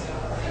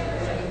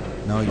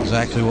 know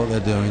exactly what they're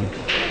doing,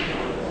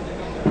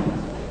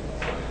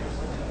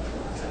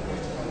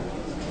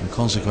 and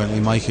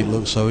consequently make it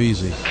look so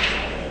easy.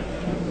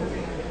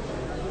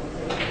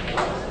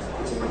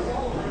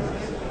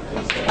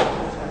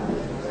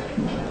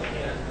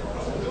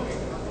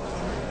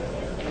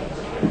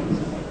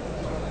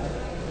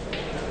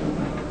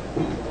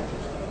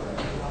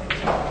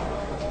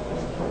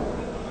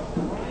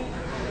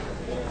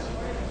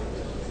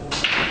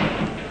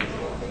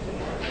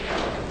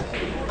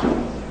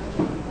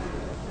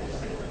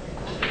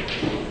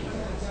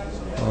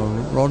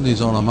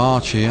 Rodney's on a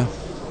march here.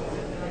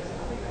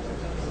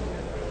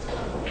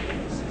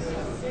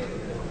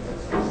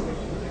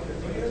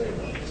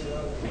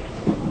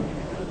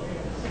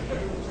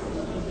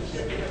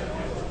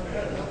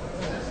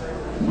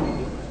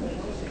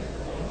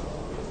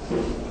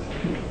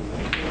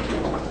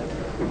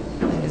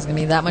 He's going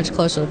to be that much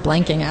closer to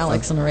blanking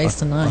Alex in a race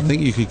to 9. I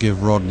think you could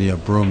give Rodney a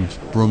broom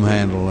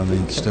handle and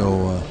he'd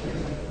still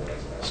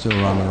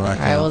run the rack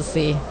All right, out. we'll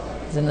see.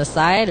 Is in the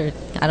side, or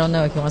I don't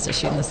know if he wants to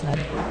shoot in the side.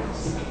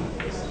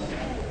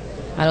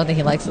 I don't think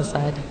he likes the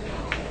side.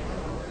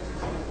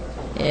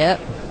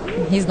 Yep,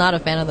 he's not a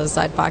fan of those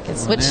side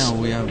pockets. Well, Which now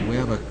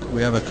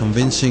we have a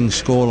convincing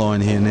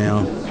scoreline here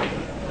now.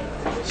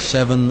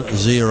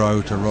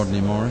 7-0 to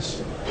Rodney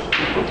Morris,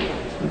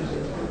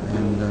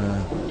 and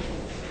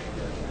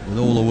with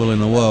all the will in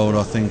the world,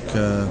 I think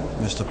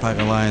Mr.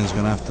 Pagulayan's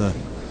going to have to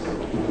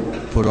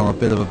put on a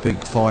bit of a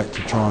big fight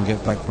to try and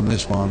get back from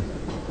this one.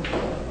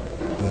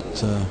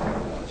 But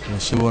we'll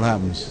see what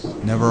happens.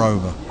 Never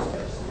over.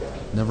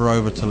 Never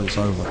over till it's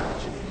over.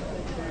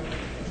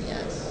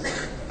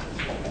 yes.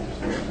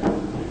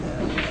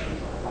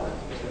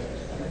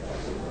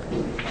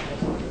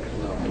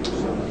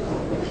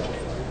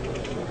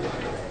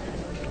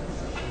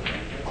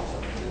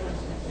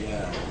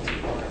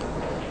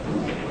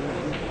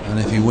 And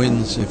if he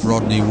wins, if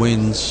Rodney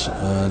wins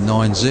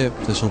 9-zip,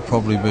 this will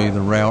probably be the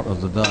rout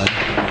of the day.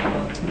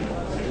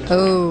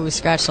 Oh,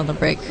 scratched on the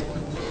break.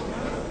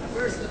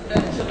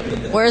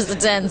 Where's the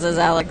 10, says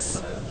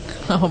Alex.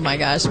 Oh my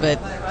gosh,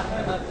 but...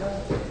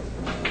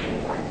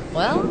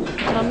 Well,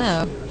 I don't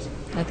know.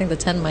 I think the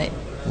 10 might...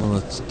 Well,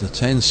 the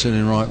 10's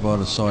sitting right by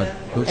the side.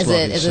 Looks Is like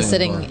it it's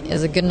sitting?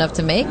 Is it good enough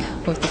to make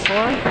with the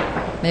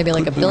 4? Maybe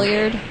like a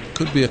billiard.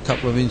 Could be a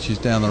couple of inches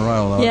down the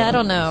rail, though. Yeah, I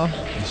don't know.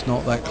 It's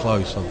not that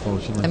close,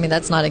 unfortunately. I mean,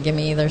 that's not a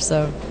gimme either.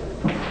 So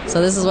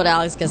this is what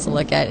Alex gets to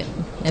look at.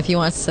 If he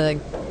wants to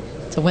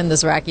win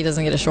this rack, he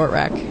doesn't get a short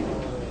rack,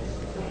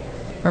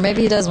 or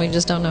maybe he does. We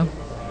just don't know.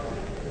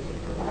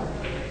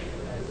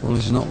 Well,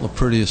 it's not the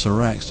prettiest of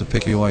racks to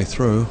pick your way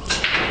through.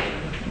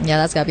 Yeah,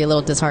 that's got to be a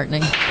little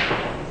disheartening.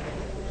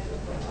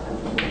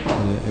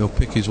 He'll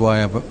pick his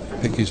way out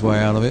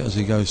of it as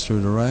he goes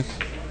through the rack.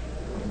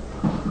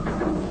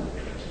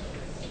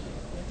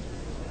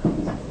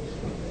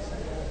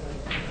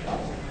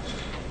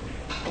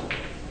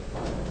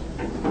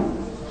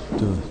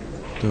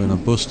 Doing a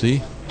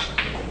busty,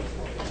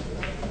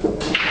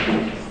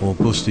 or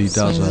busty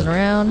does Swings it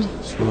around.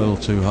 It's a little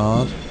too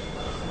hard.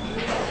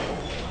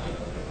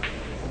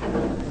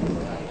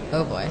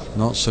 Oh boy.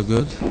 Not so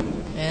good.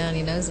 Yeah, and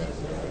he knows it.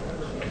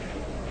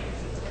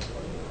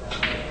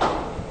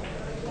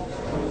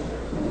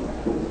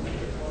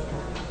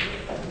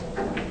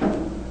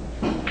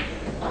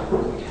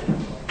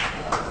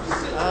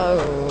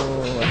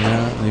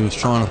 Yeah, he was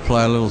trying to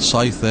play a little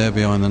safe there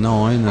behind the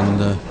 9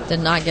 and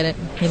did not get it.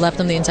 He left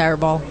him the entire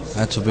ball.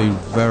 had to be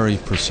very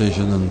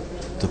precision, and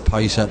the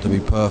pace had to be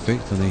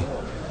perfect, and he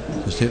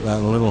just hit that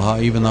a little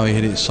hard. Even though he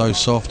hit it so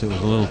soft, it was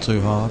a little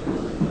too hard.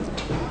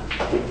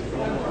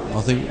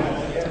 I think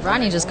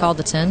Rodney just called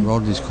the 10.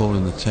 Rodney's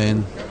calling the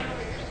 10.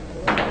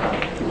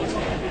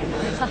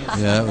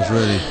 Yeah,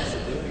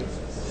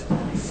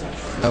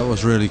 that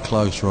was really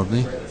close,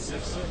 Rodney,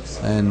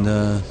 and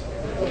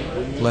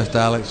left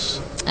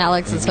Alex.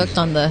 Alex is hooked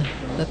on the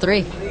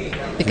 3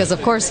 because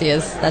of course he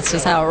is. That's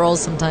just how it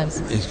rolls sometimes.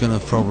 He's going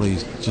to probably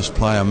just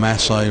play a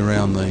masse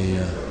around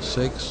the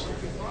 6.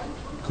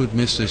 Could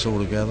miss this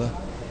altogether.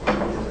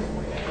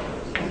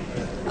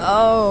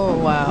 Oh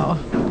wow!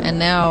 And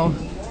now,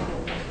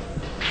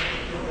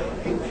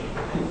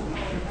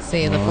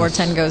 see, the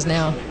 4-10 goes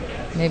now.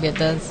 Maybe it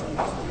does.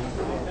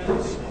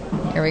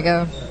 Here we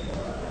go.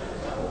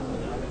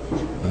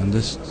 And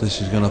this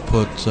is going to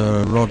put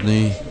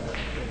Rodney.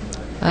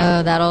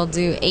 That'll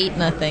do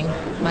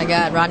 8-0. My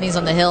God, Rodney's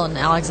on the hill and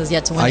Alex has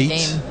yet to win the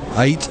game.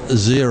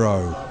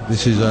 8-0.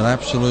 This is an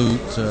absolute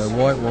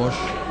whitewash,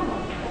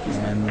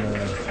 and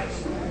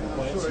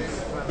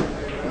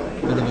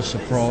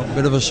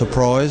bit of a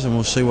surprise, and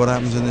we'll see what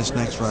happens in this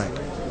next rack.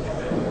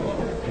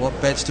 What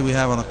bets do we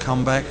have on a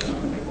comeback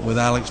with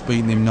Alex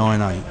beating him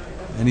 9-8?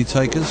 Any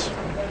takers?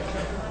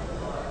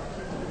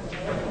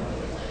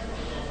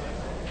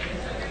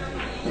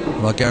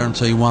 Well, I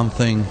guarantee one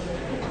thing: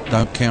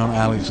 don't count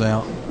Alex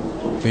out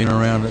being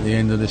around at the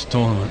end of this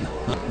tournament.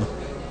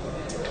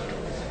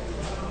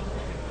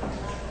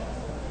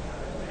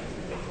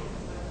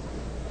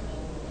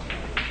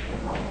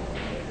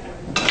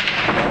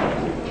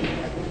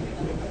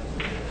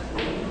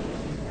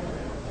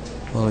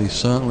 Well, he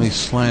certainly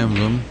slams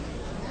them.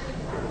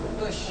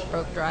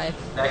 Broke drive.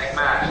 Next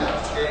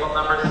match, table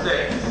number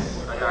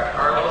 6. I got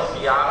Carlos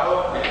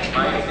Fiato and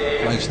Mike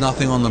Davis. Makes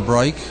nothing on the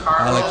break.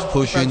 Alex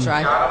pushing. Broke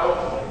drive.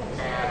 Fiato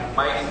and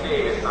Mike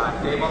Davis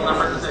on table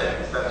number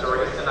 6. That's a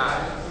race to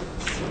 9.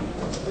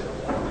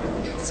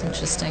 It's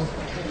interesting.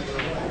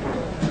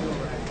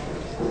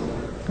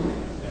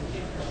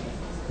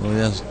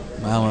 Well,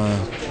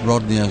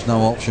 Rodney has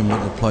no option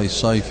but to play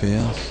safe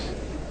here.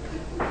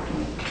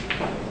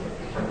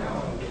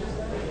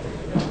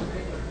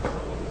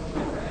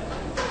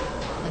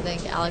 I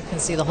think Alex can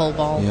see the whole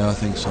ball. Yeah, I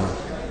think so.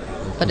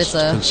 But it's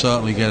a... Can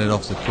certainly get it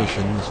off the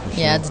cushion, that's for sure.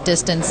 Yeah, it's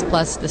distance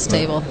plus this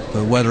table.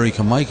 But whether he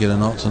can make it or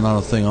not is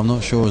another thing. I'm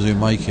not sure as he'll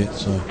make it,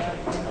 so...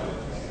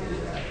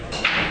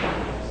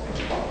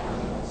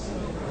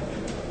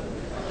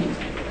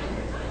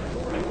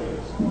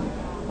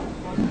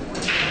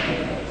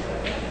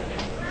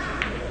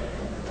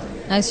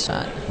 Nice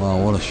shot. Wow,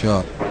 what a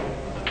shot.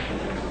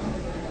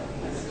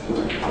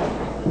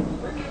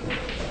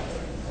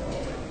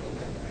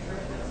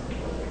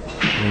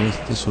 Well,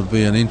 this would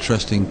be an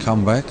interesting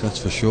comeback, that's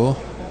for sure.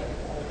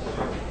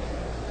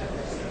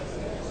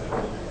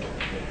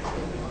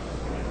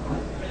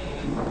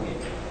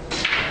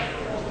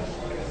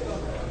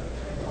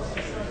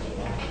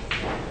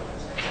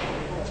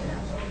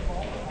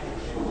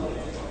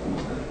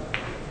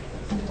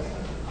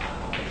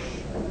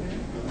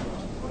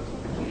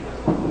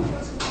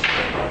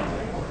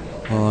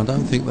 Well, I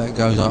don't think that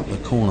goes up the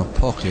corner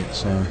pocket,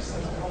 so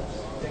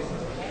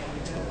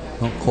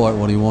not quite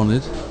what he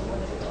wanted.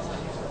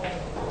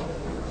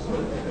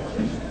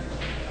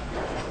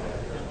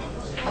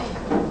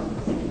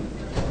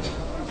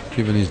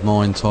 Giving his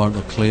mind time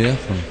to clear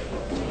from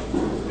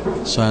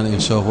saying to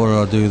himself, what did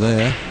I do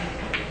there?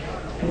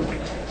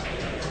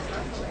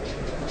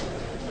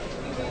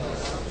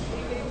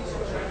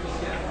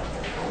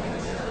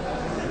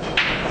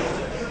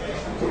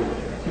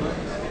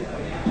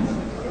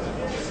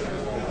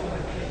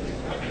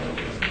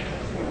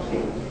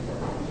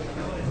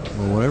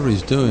 Well, whatever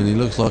he's doing, he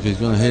looks like he's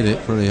going to hit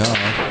it pretty hard.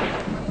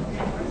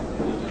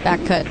 Back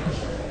cut.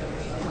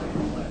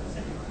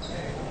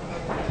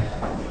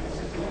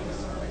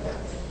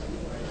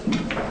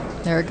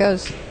 There it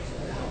goes.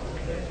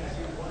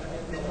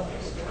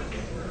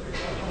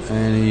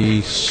 And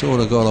he sort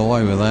of got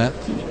away with that.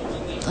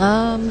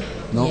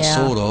 Not yeah.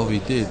 sort of, he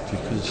did,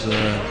 because,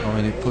 I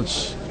mean, it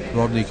puts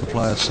Rodney could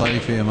play it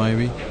safe here,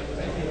 maybe.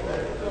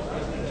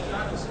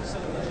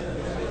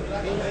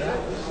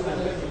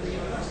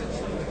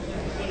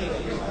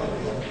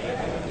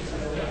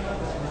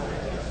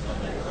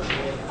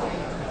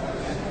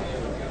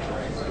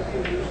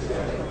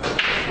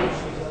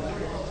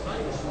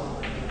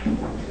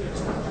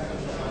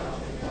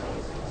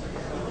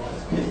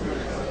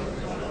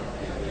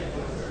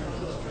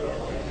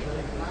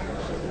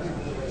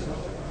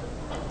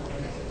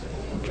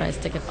 Try to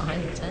stick it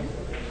behind the 10.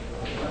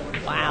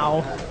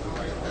 Wow.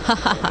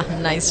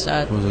 Nice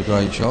shot. It was a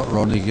great shot.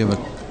 Rodney gave a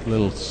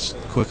little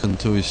quicken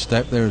to his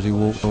step there as he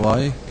walked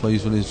away,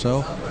 pleased with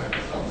himself.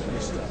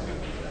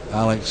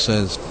 Alex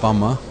says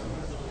bummer.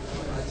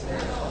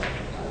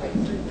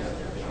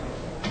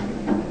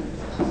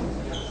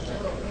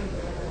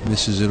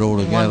 Misses it all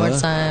together. One more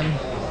time.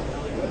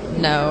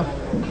 No.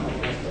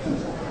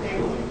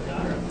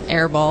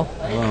 Air ball.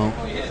 Well,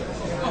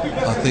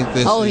 I think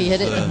this Oh, he is,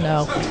 hit it?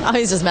 No. Oh,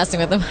 he's just messing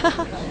with him.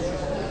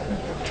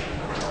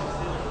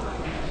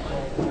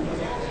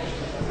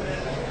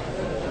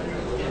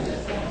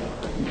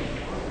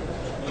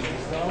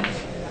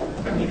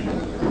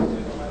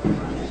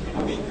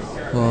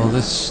 Well,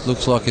 this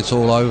looks like it's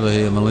all over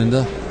here,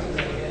 Melinda.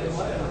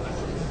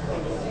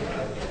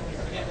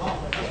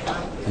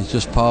 He's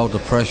just piled the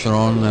pressure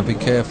on. Now be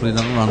careful he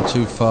doesn't run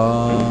too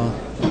far.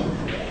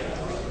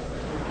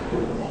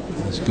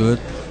 That's good.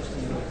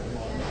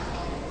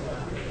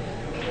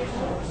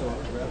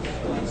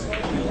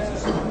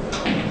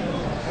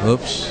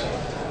 Oops.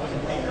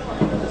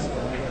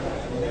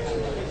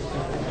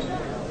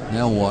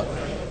 Now what?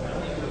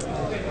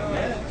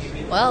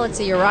 Well, let's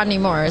see. You're Rodney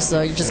Morris,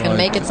 so you're just going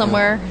Right. to make it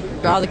somewhere.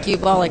 Draw the cue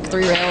ball like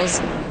 3 rails.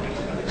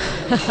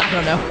 I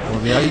don't know. Well,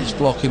 the 8's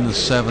blocking the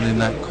 7 in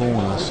that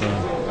corner, so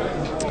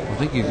I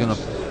think you're going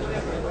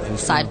to...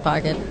 Side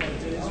pocket.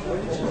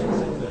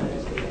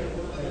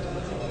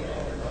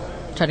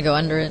 Try to go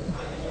under it.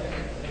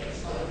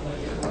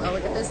 Oh,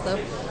 look at this, though.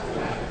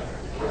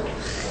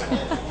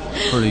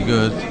 Pretty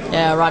good.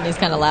 Yeah, Rodney's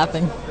kind of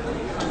laughing.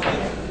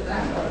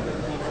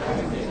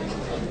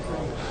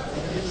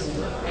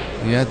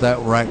 He had that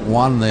rack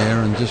 1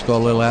 there and just got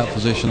a little out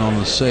position on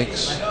the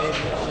 6.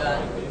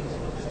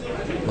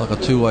 Like a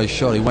two-way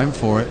shot. He went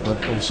for it,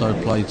 but also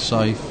played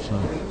safe. So.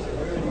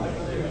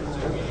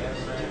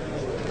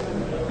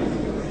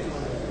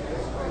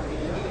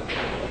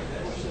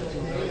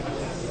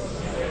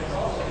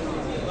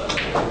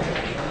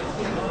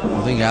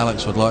 I think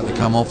Alex would like to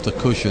come off the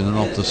cushion and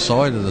off the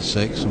side of the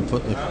 6 and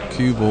put the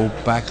cue ball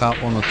back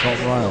up on the top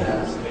rail.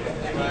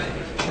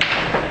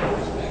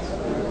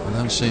 I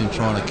don't see him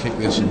trying to kick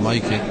this and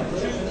make it.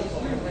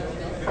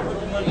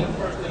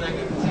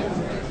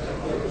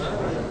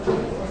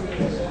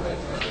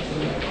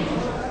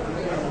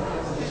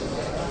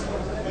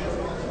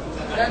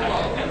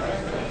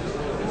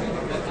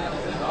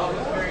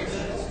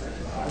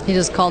 He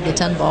just called the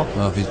 10 ball.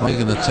 Well, if he's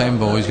making the 10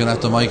 ball, he's going to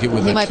have to make it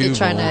with He the might cue be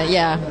trying ball. to,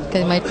 yeah,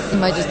 because he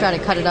might just try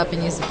to cut it up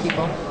and use the cue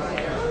ball.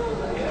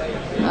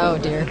 Oh,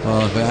 dear.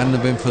 Well, if it hadn't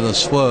have been for the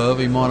swerve,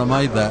 he might have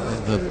made that.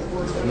 The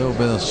little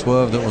bit of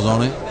swerve that was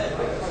on it.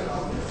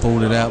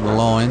 Pulled it out the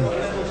line.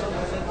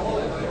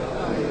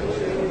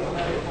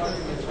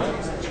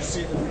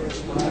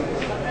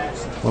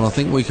 Well, I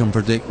think we can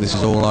predict this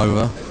is all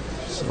over.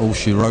 It's all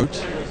she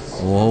wrote.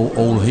 Or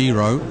all he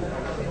wrote.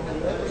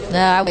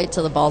 Nah, I wait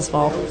till the balls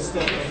fall.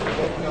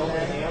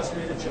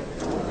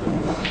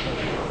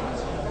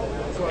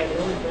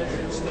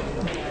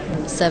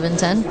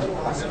 7-10.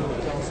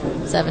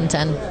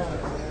 7-10.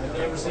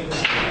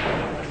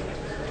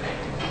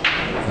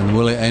 And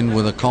will it end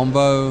with a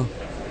combo?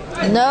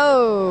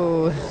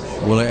 No.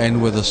 Will it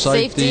end with a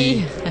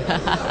safety?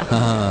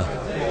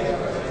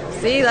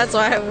 See, that's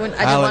why I didn't want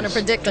to Alex.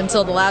 predict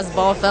until the last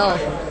ball fell.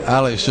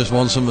 Alex just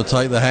wants him to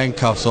take the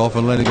handcuffs off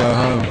and let it go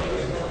home.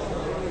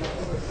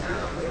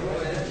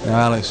 Now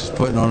Alex is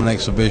putting on an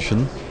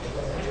exhibition.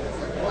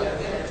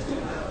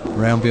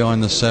 Round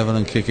behind the 7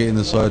 and kick it in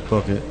the side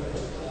pocket.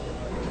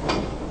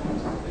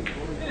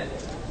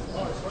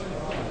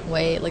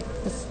 Wait, look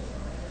at this.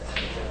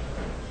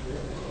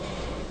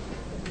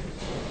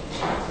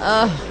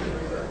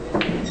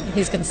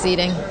 He's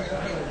conceding.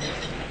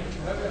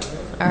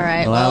 All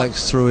right. Well,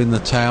 Alex threw in the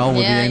towel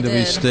with Yeah, the end he of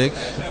his stick,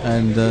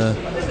 and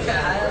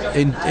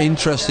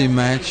interesting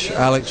match.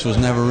 Alex was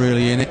never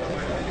really in it.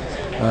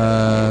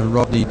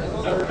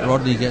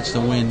 Rodney gets the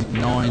win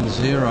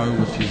 9-0,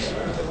 which is,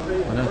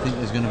 I don't think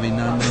there's going to be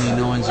many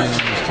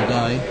 9-0s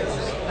today,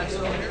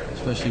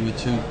 especially with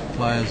 2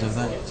 players of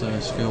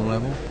that skill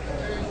level.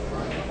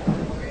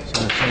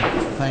 So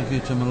thank you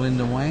to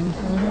Melinda Huang.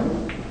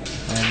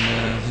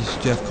 And this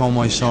is Geoff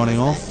Conway signing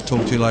off.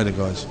 Talk to you later,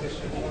 guys.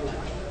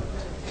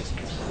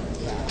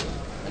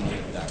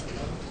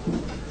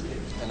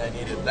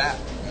 that.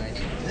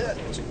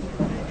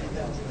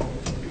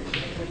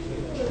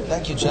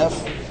 Thank you, Geoff.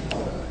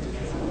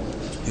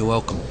 You're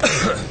welcome.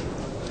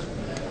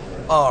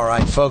 All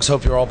right, folks.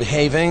 Hope you're all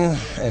behaving,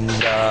 and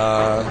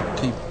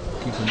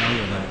Keep a note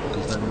of that,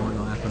 because that might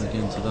not happen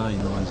again today.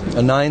 9-0.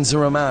 a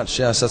 9-0 match.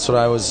 Yes, that's what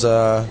I was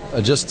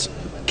just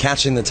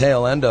catching the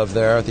tail end of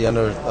there at the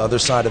other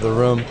side of the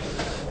room.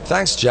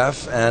 Thanks,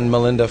 Geoff and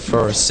Melinda,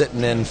 for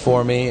sitting in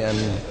for me and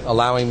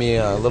allowing me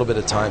a little bit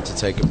of time to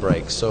take a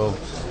break. So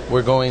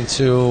we're going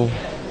to,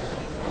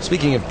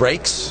 speaking of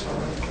breaks,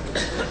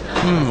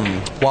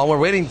 while we're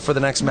waiting for the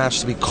next match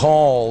to be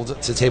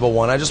called to Table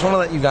 1, I just want to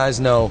let you guys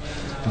know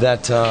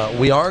that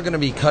we are going to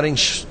be cutting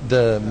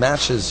the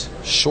matches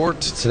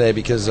short today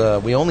because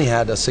we only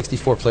had a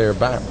 64-player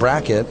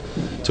bracket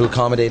to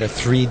accommodate a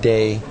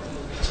three-day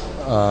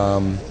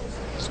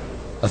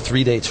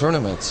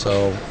tournament.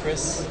 So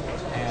Chris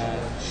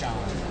and Sean.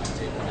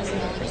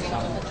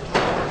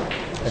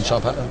 and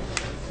Sean Putnam.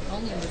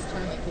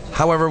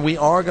 However, we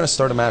are going to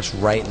start a match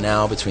right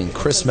now between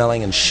Chris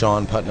Melling and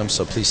Sean Putnam,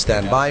 so please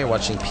stand by. You're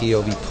watching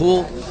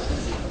POVPOOL.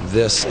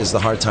 This is the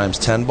Hard Times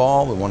 10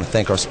 Ball. We want to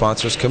thank our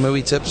sponsors,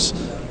 Kamui Tips,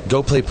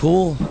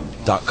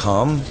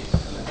 GoPlayPool.com,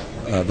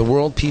 the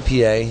World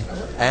PPA,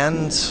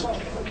 and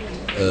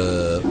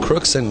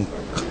Crooks and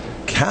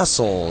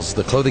Castles,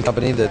 the clothing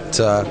company that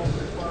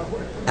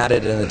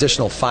added an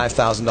additional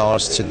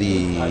 $5,000 to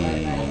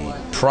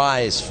the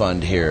prize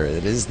fund here.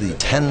 It is the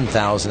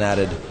 10,000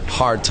 added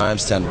Hard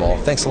Times 10 Ball.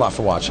 Thanks a lot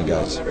for watching,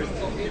 guys.